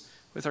basis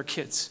with our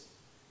kids.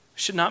 We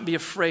should not be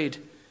afraid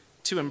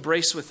to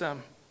embrace with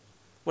them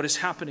what is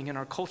happening in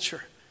our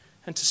culture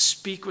and to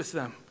speak with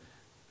them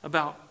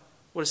about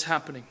what is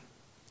happening.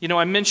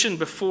 I mentioned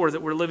before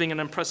that we're living in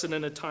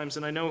unprecedented times,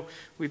 and I know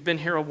we've been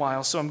here a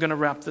while, so I'm going to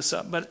wrap this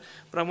up. But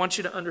I want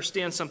you to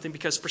understand something,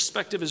 because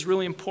perspective is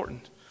really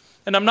important.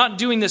 And I'm not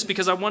doing this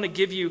because I want to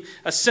give you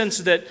a sense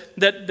that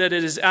it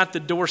is at the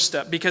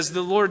doorstep, because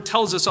the Lord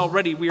tells us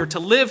already we are to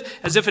live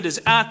as if it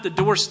is at the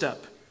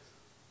doorstep.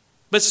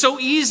 But so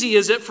easy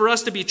is it for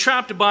us to be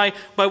trapped by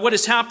what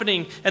is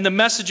happening and the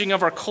messaging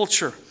of our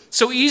culture.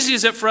 So easy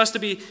is it for us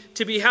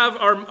to have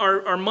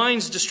our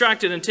minds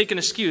distracted and taken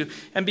askew.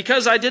 And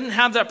because I didn't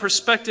have that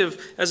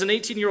perspective as an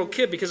 18-year-old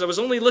kid, because I was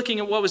only looking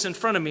at what was in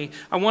front of me,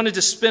 I wanted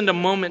to spend a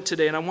moment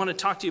today, and I want to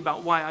talk to you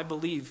about why I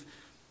believe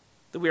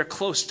that we are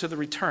close to the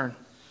return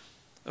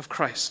of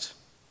Christ.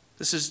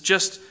 This is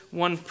just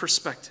one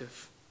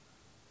perspective.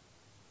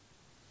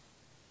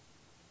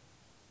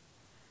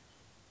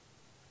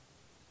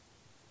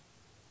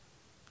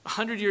 A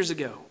 100 years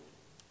ago,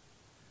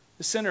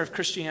 the center of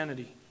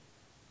Christianity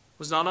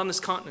was not on this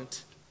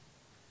continent.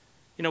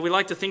 We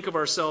like to think of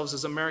ourselves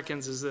as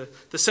Americans as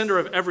the center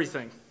of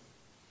everything.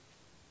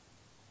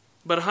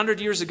 But 100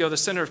 years ago, the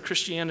center of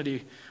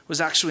Christianity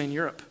was actually in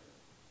Europe.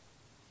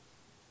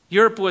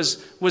 Europe was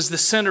the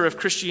center of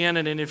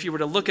Christianity, and if you were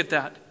to look at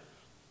that,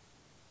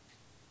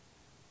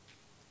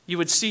 you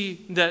would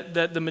see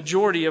that the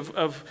majority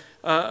of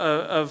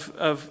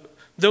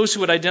those who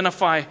would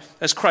identify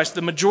as Christ,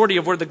 the majority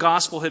of where the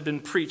gospel had been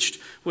preached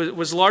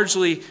was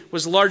largely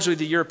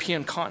the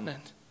European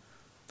continent.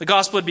 The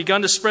gospel had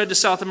begun to spread to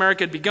South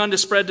America, had begun to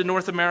spread to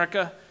North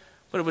America,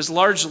 but it was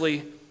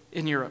largely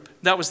in Europe.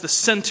 That was the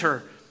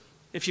center,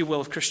 if you will,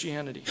 of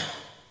Christianity.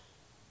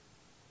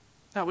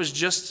 That was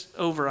just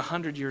over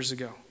 100 years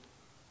ago.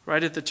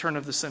 right at the turn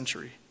of the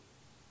century.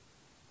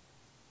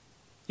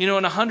 You know,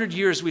 in 100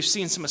 years, we've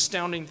seen some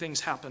astounding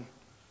things happen.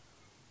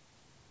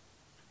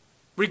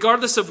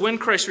 Regardless of when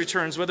Christ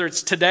returns, whether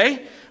it's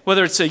today,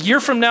 whether it's a year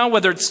from now,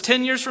 whether it's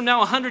 10 years from now,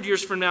 100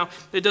 years from now,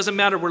 it doesn't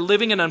matter. We're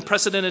living in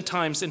unprecedented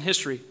times in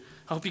history.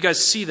 I hope you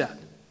guys see that.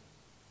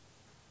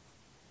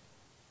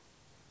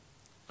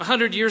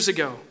 100 years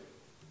ago,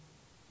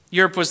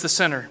 Europe was the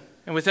center.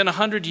 And within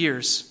 100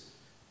 years,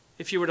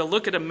 if you were to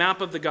look at a map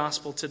of the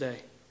gospel today,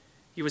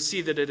 you would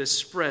see that it has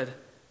spread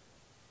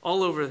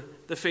all over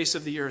the face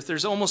of the earth.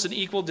 There's almost an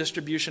equal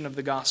distribution of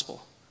the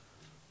gospel.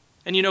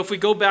 And you know, if we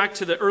go back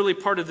to the early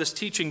part of this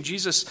teaching,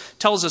 Jesus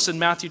tells us in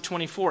Matthew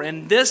 24,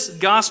 and this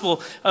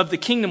gospel of the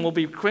kingdom will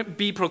be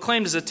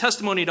proclaimed as a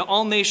testimony to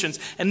all nations,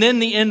 and then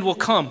the end will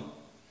come.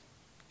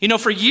 You know,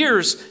 for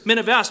years, men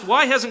have asked,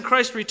 why hasn't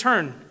Christ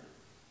returned?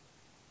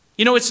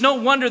 You know, it's no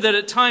wonder that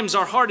at times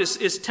our heart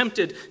is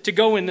tempted to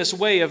go in this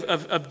way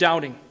of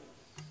doubting.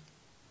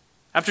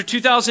 After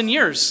 2,000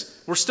 years,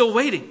 we're still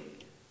waiting.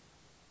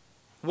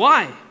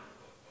 Why?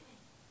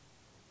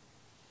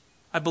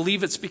 I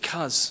believe it's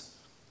because,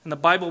 and the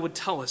Bible would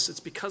tell us, it's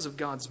because of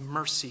God's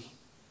mercy.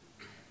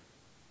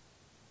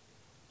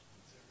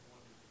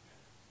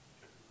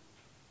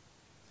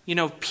 You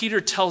know, Peter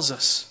tells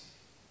us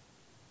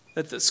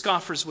that the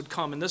scoffers would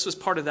come, and this was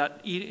part of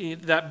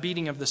that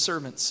beating of the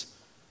servants.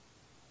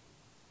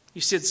 He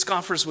said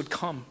scoffers would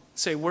come,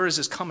 say, where is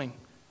this coming?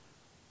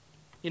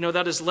 You know,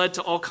 that has led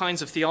to all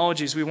kinds of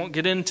theologies. We won't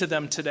get into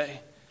them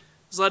today.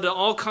 It's led to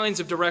all kinds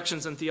of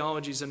directions and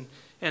theologies and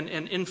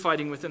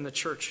infighting within the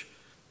church.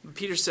 But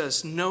Peter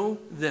says, know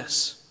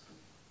this.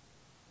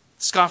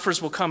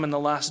 Scoffers will come in the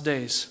last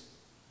days,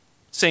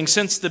 saying,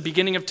 since the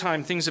beginning of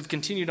time, things have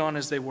continued on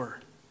as they were.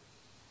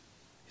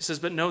 He says,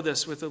 but know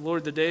this, with the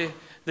Lord, the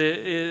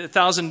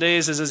 1,000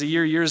 days is as a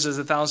year, years as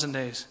 1,000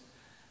 days.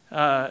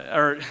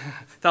 Or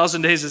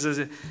 1,000 days is as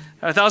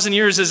 1,000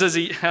 years is as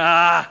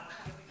a,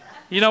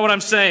 you know what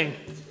I'm saying.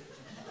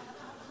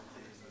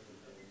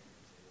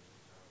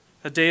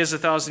 A day is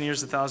 1,000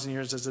 years, 1,000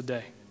 years is a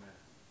day.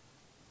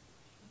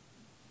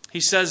 He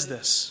says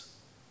this.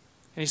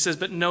 And he says,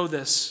 but know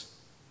this.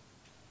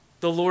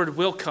 The Lord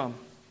will come.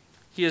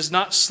 He is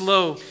not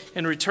slow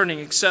in returning,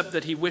 except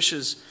that he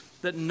wishes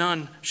that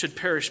none should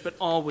perish, but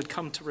all would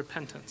come to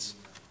repentance.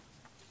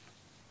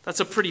 That's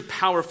a pretty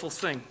powerful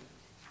thing.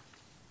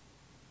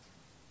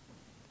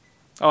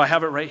 Oh, I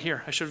have it right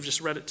here. I should have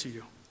just read it to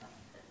you.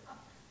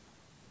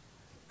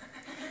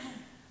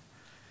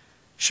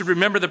 Should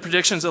remember the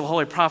predictions of the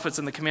holy prophets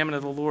and the commandment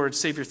of the Lord,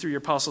 Savior through your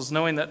apostles,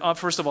 knowing that,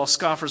 first of all,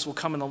 scoffers will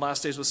come in the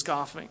last days with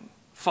scoffing,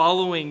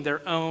 following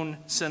their own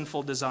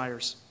sinful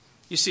desires.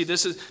 You see,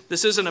 this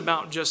isn't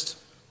about just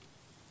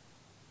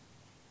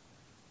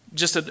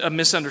a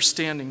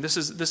misunderstanding. This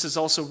is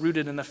also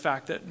rooted in the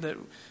fact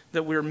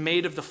that we're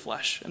made of the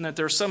flesh, and that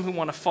there are some who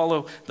want to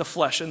follow the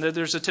flesh, and that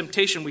there's a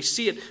temptation. We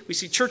see it. We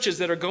see churches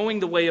that are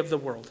going the way of the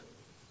world.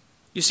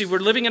 You see, we're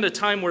living in a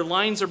time where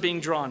lines are being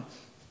drawn.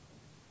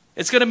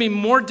 It's going to be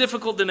more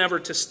difficult than ever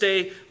to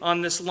stay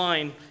on this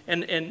line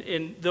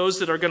and those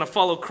that are going to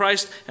follow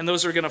Christ and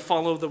those that are going to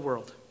follow the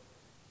world.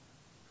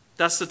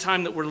 That's the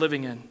time that we're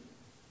living in.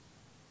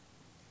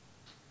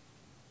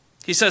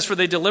 He says, for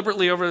they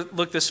deliberately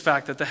overlook this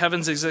fact that the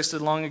heavens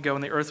existed long ago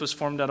and the earth was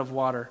formed out of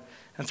water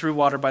and through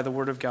water by the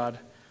word of God,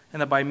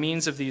 and that by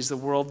means of these the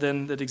world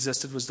then that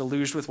existed was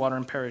deluged with water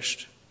and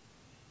perished.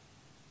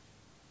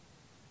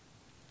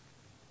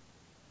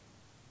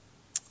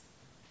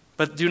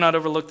 But do not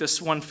overlook this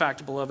one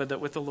fact, beloved,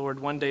 that with the Lord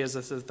 1 day is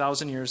as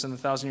 1,000 years, and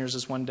 1,000 years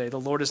is 1 day. The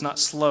Lord is not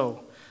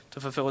slow to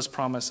fulfill his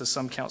promise, as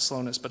some count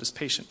slowness, but is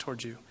patient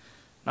toward you,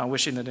 not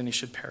wishing that any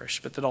should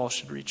perish, but that all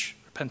should reach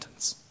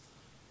repentance.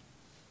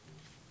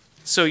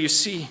 So you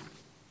see,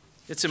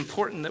 it's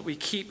important that we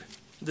keep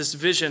this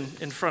vision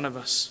in front of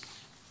us.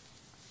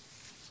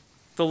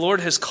 The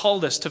Lord has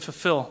called us to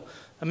fulfill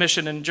a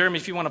mission. And Jeremy,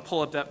 if you want to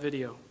pull up that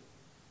video.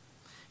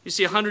 You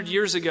see, 100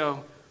 years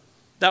ago,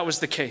 that was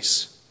the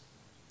case.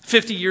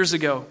 50 years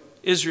ago,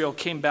 Israel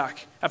came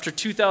back. After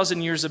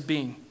 2,000 years of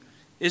being,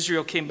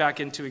 Israel came back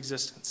into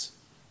existence.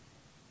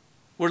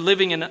 We're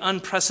living in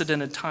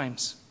unprecedented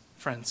times,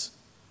 friends.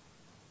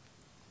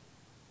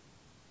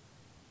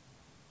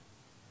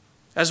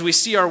 As we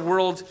see our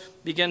world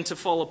begin to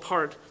fall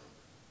apart,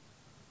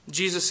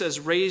 Jesus says,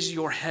 raise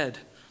your head.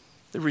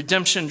 The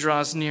redemption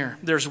draws near.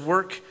 There's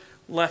work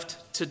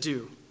left to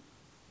do.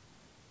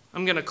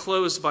 I'm going to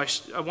close by,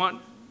 I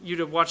want you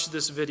to watch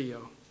this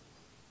video.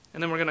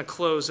 And then we're going to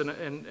close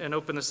and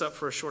open this up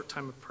for a short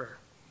time of prayer.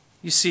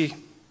 You see,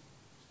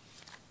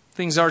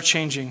 things are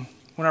changing.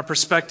 When our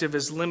perspective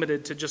is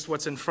limited to just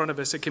what's in front of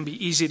us, it can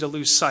be easy to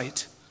lose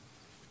sight.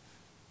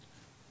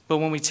 But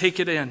when we take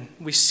it in,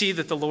 we see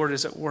that the Lord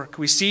is at work.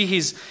 We see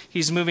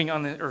He's moving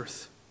on the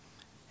earth.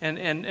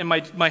 And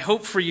my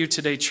hope for you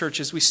today, church,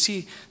 is we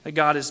see that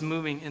God is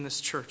moving in this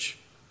church.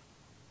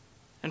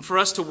 And for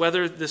us to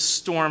weather this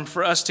storm,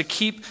 for us to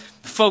keep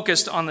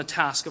focused on the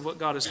task of what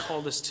God has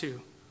called us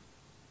to,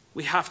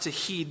 we have to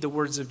heed the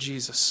words of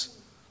Jesus.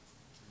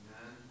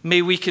 Amen.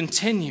 May we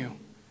continue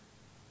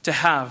to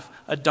have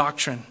a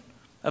doctrine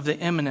of the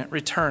imminent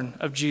return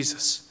of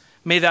Jesus.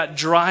 May that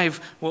drive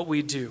what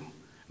we do.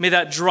 May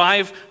that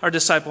drive our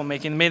disciple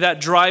making. May that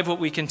drive what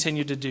we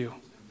continue to do.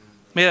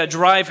 May that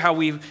drive how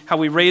we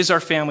raise our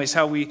families,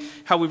 how we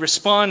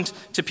respond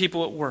to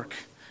people at work.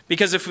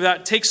 Because if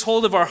that takes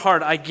hold of our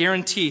heart, I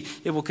guarantee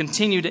it will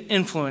continue to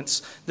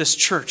influence this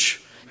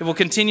church. It will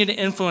continue to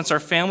influence our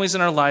families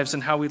and our lives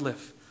and how we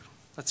live.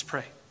 Let's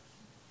pray.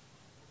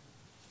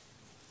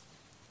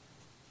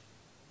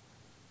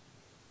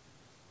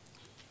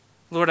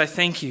 Lord, I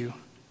thank you.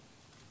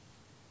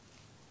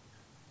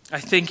 I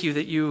thank you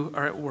that you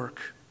are at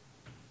work.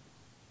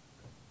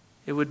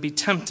 It would be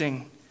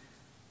tempting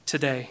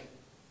today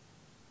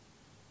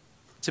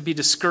to be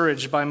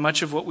discouraged by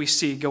much of what we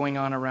see going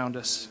on around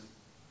us.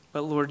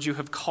 But Lord, you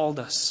have called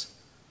us.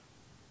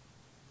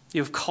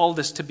 You have called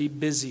us to be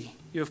busy.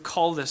 You have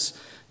called us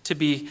to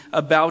be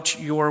about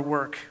your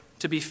work,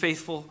 to be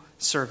faithful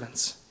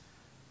servants.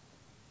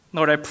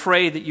 Lord, I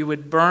pray that you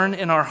would burn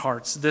in our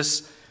hearts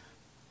this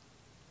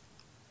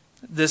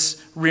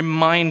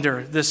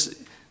reminder,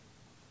 this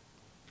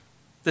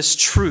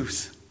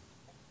truth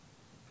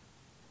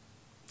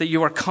that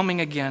you are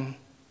coming again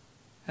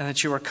and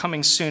that you are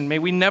coming soon. May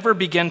we never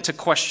begin to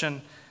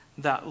question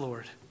that,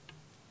 Lord.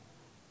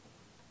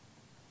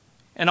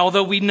 And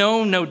although we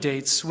know no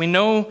dates, we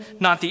know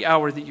not the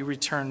hour that you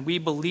return, we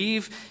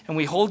believe and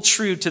we hold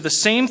true to the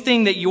same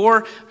thing that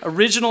your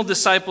original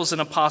disciples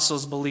and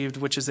apostles believed,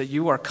 which is that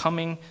you are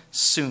coming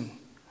soon.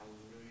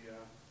 Hallelujah.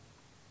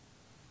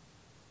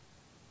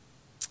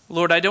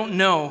 Lord, I don't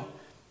know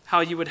how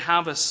you would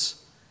have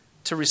us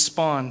to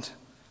respond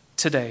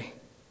today.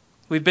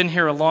 We've been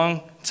here a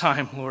long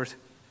time, Lord.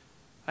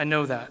 I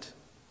know that.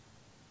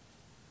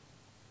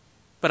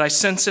 But I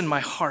sense in my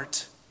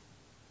heart,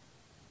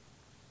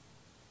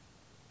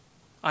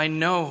 I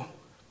know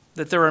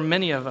that there are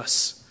many of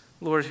us,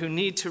 Lord, who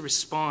need to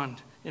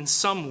respond in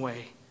some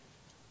way.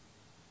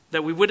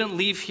 That we wouldn't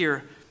leave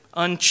here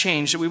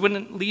unchanged, that we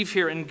wouldn't leave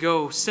here and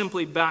go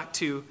simply back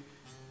to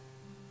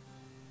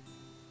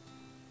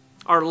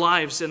our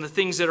lives and the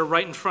things that are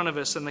right in front of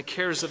us and the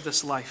cares of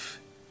this life.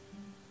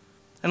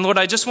 And Lord,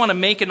 I just want to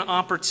make an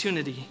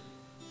opportunity.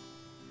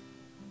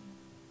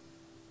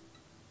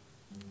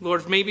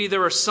 Lord, maybe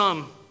there are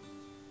some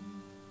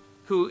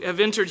who have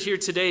entered here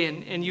today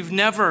and you've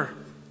never,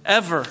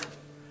 ever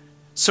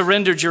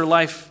surrendered your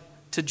life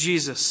to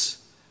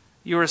Jesus.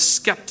 You're a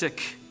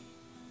skeptic.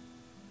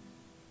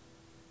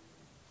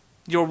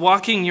 You're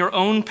walking your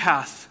own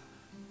path.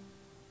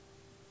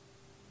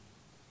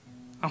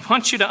 I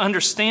want you to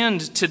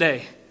understand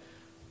today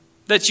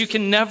that you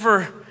can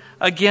never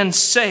again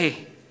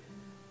say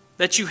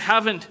that you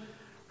haven't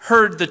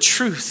heard the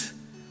truth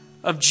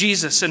of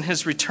Jesus and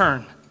his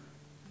return.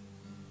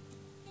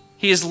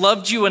 He has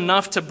loved you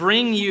enough to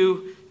bring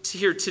you to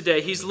here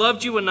today. He's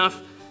loved you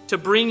enough to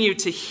bring you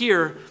to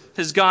hear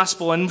his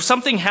gospel. And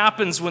something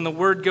happens when the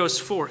word goes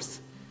forth.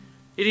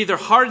 It either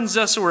hardens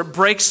us or it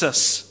breaks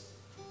us.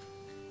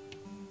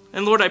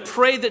 And Lord, I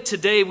pray that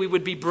today we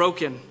would be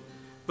broken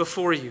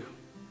before you.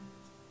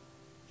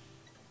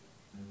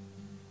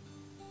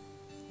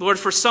 Lord,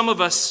 for some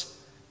of us,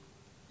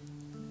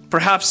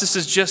 perhaps this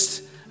is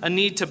just a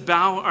need to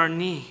bow our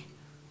knee,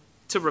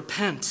 to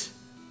repent.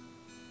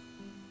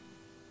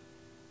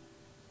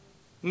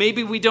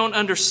 Maybe we don't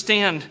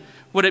understand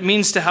what it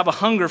means to have a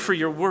hunger for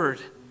your word.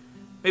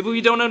 Maybe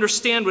we don't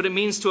understand what it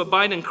means to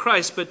abide in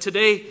Christ, but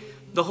today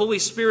the Holy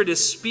Spirit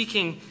is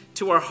speaking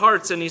to our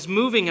hearts and he's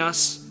moving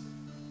us.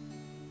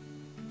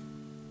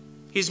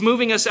 He's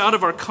moving us out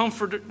of our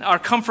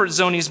comfort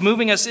zone. He's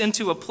moving us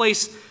into a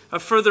place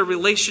of further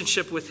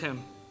relationship with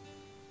him.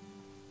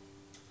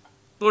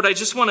 Lord, I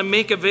just want to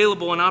make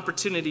available an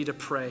opportunity to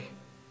pray,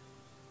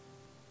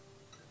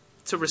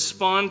 to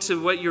respond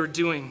to what you're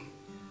doing,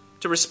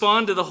 to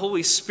respond to the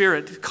Holy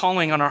Spirit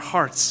calling on our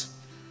hearts.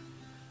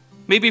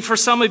 Maybe for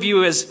some of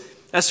you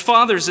as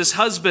fathers, as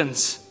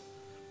husbands,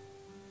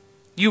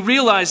 you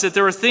realize that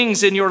there are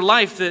things in your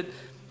life that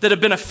have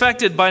been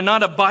affected by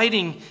not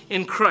abiding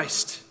in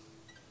Christ.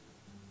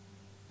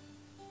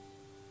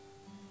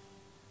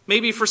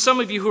 Maybe for some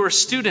of you who are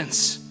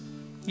students,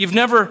 you've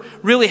never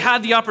really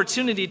had the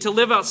opportunity to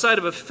live outside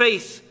of a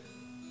faith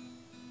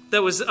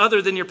that was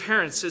other than your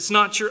parents'. It's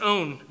not your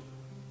own.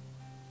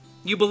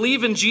 You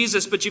believe in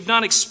Jesus, but you've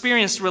not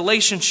experienced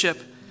relationship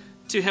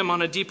to him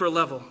on a deeper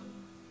level.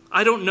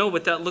 I don't know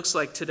what that looks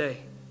like today.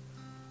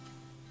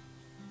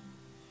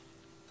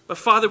 But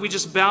Father, we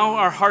just bow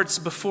our hearts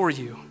before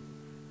you.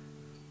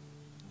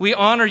 We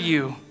honor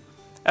you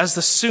as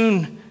the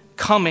soon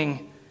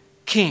coming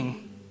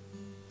King.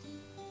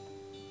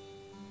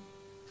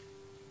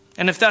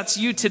 And if that's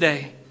you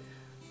today,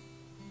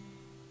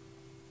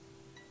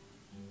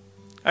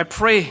 I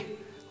pray,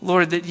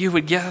 Lord, that you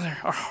would gather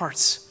our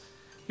hearts.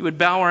 You would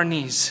bow our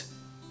knees.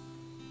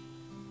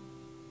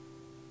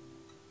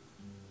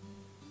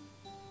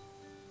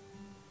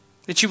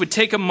 That you would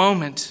take a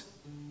moment,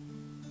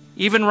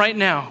 even right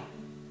now,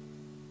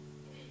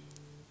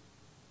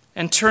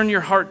 and turn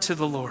your heart to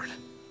the Lord.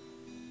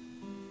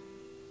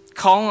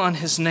 Call on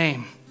his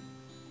name.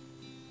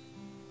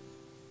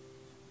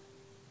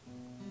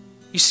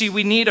 You see,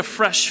 we need a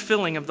fresh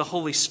filling of the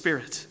Holy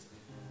Spirit.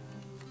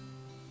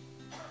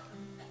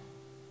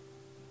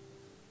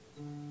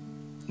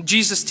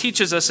 Jesus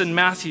teaches us in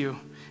Matthew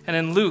and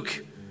in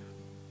Luke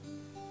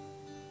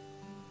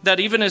that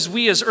even as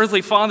we as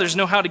earthly fathers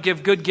know how to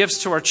give good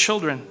gifts to our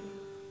children,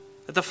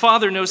 that the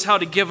Father knows how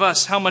to give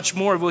us, how much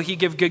more will He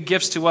give good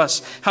gifts to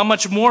us? How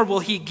much more will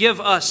He give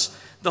us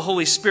the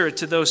Holy Spirit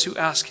to those who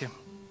ask Him?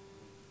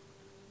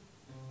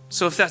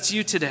 So if that's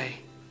you today,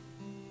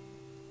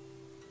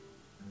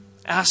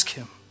 ask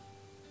Him.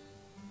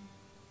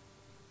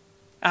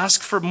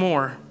 Ask for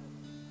more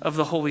of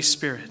the Holy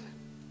Spirit.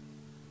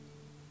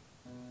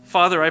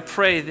 Father, I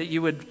pray that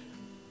you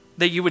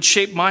would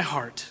shape my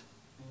heart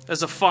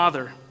as a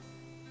father,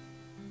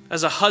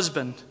 as a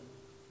husband,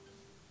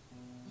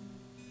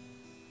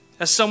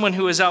 as someone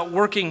who is out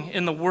working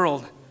in the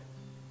world,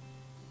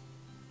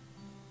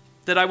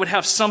 that I would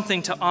have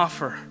something to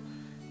offer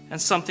and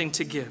something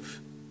to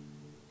give.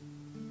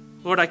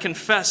 Lord, I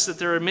confess that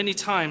there are many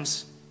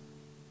times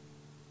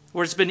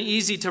where it's been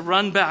easy to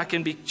run back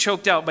and be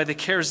choked out by the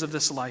cares of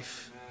this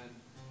life.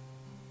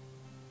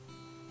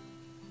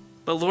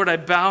 But Lord, I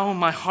bow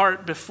my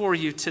heart before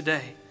you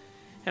today.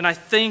 And I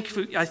thank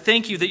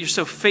you that you're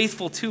so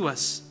faithful to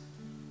us.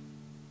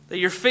 That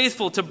you're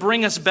faithful to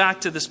bring us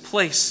back to this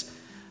place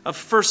of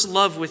first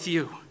love with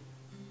you.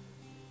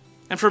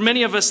 And for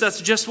many of us,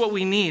 that's just what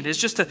we need. It's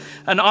just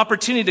an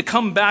opportunity to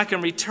come back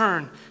and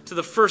return to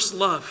the first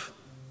love.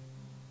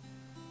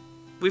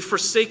 We've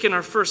forsaken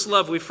our first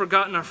love. We've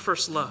forgotten our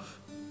first love.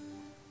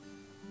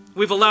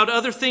 We've allowed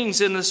other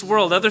things in this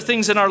world, other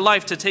things in our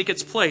life to take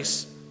its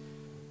place.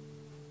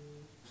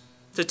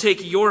 To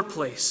take your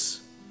place,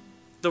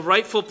 the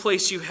rightful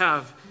place you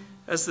have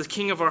as the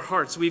King of our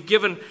hearts. We've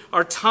given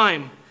our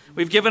time,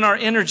 we've given our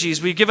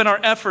energies, we've given our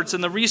efforts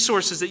and the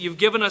resources that you've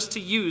given us to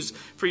use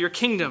for your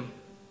kingdom.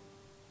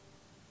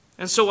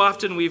 And so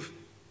often we've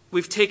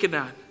taken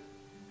that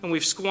and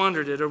we've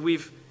squandered it, or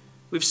we've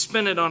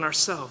spent it on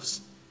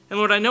ourselves. And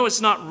Lord, I know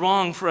it's not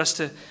wrong for us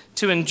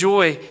to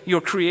enjoy your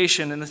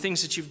creation and the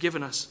things that you've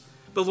given us.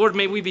 But Lord,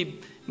 may we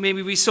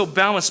be so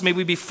balanced. May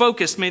we be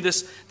focused. May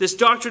this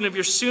doctrine of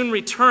your soon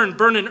return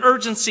burn an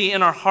urgency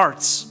in our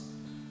hearts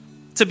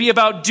to be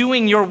about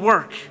doing your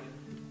work.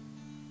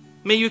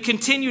 May you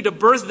continue to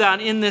birth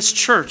that in this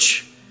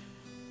church.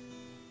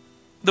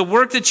 The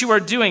work that you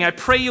are doing, I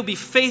pray you'll be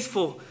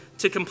faithful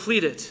to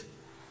complete it.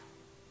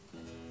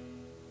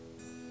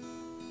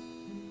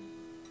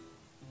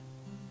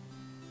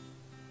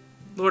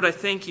 Lord, I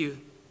thank you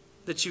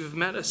that you've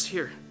met us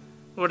here.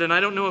 Lord, and I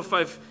don't know if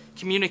I've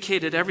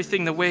communicated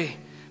everything the way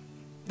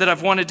that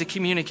I've wanted to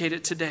communicate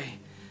it today.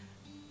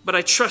 But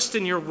I trust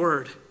in your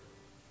word.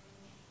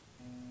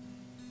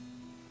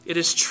 It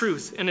is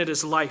truth and it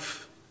is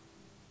life.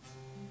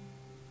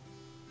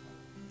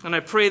 And I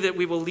pray that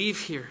we will leave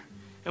here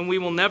and we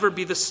will never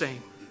be the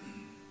same.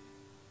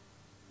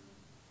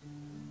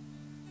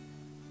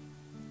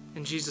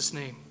 In Jesus'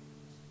 name,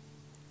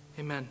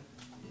 amen.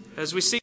 As we sing.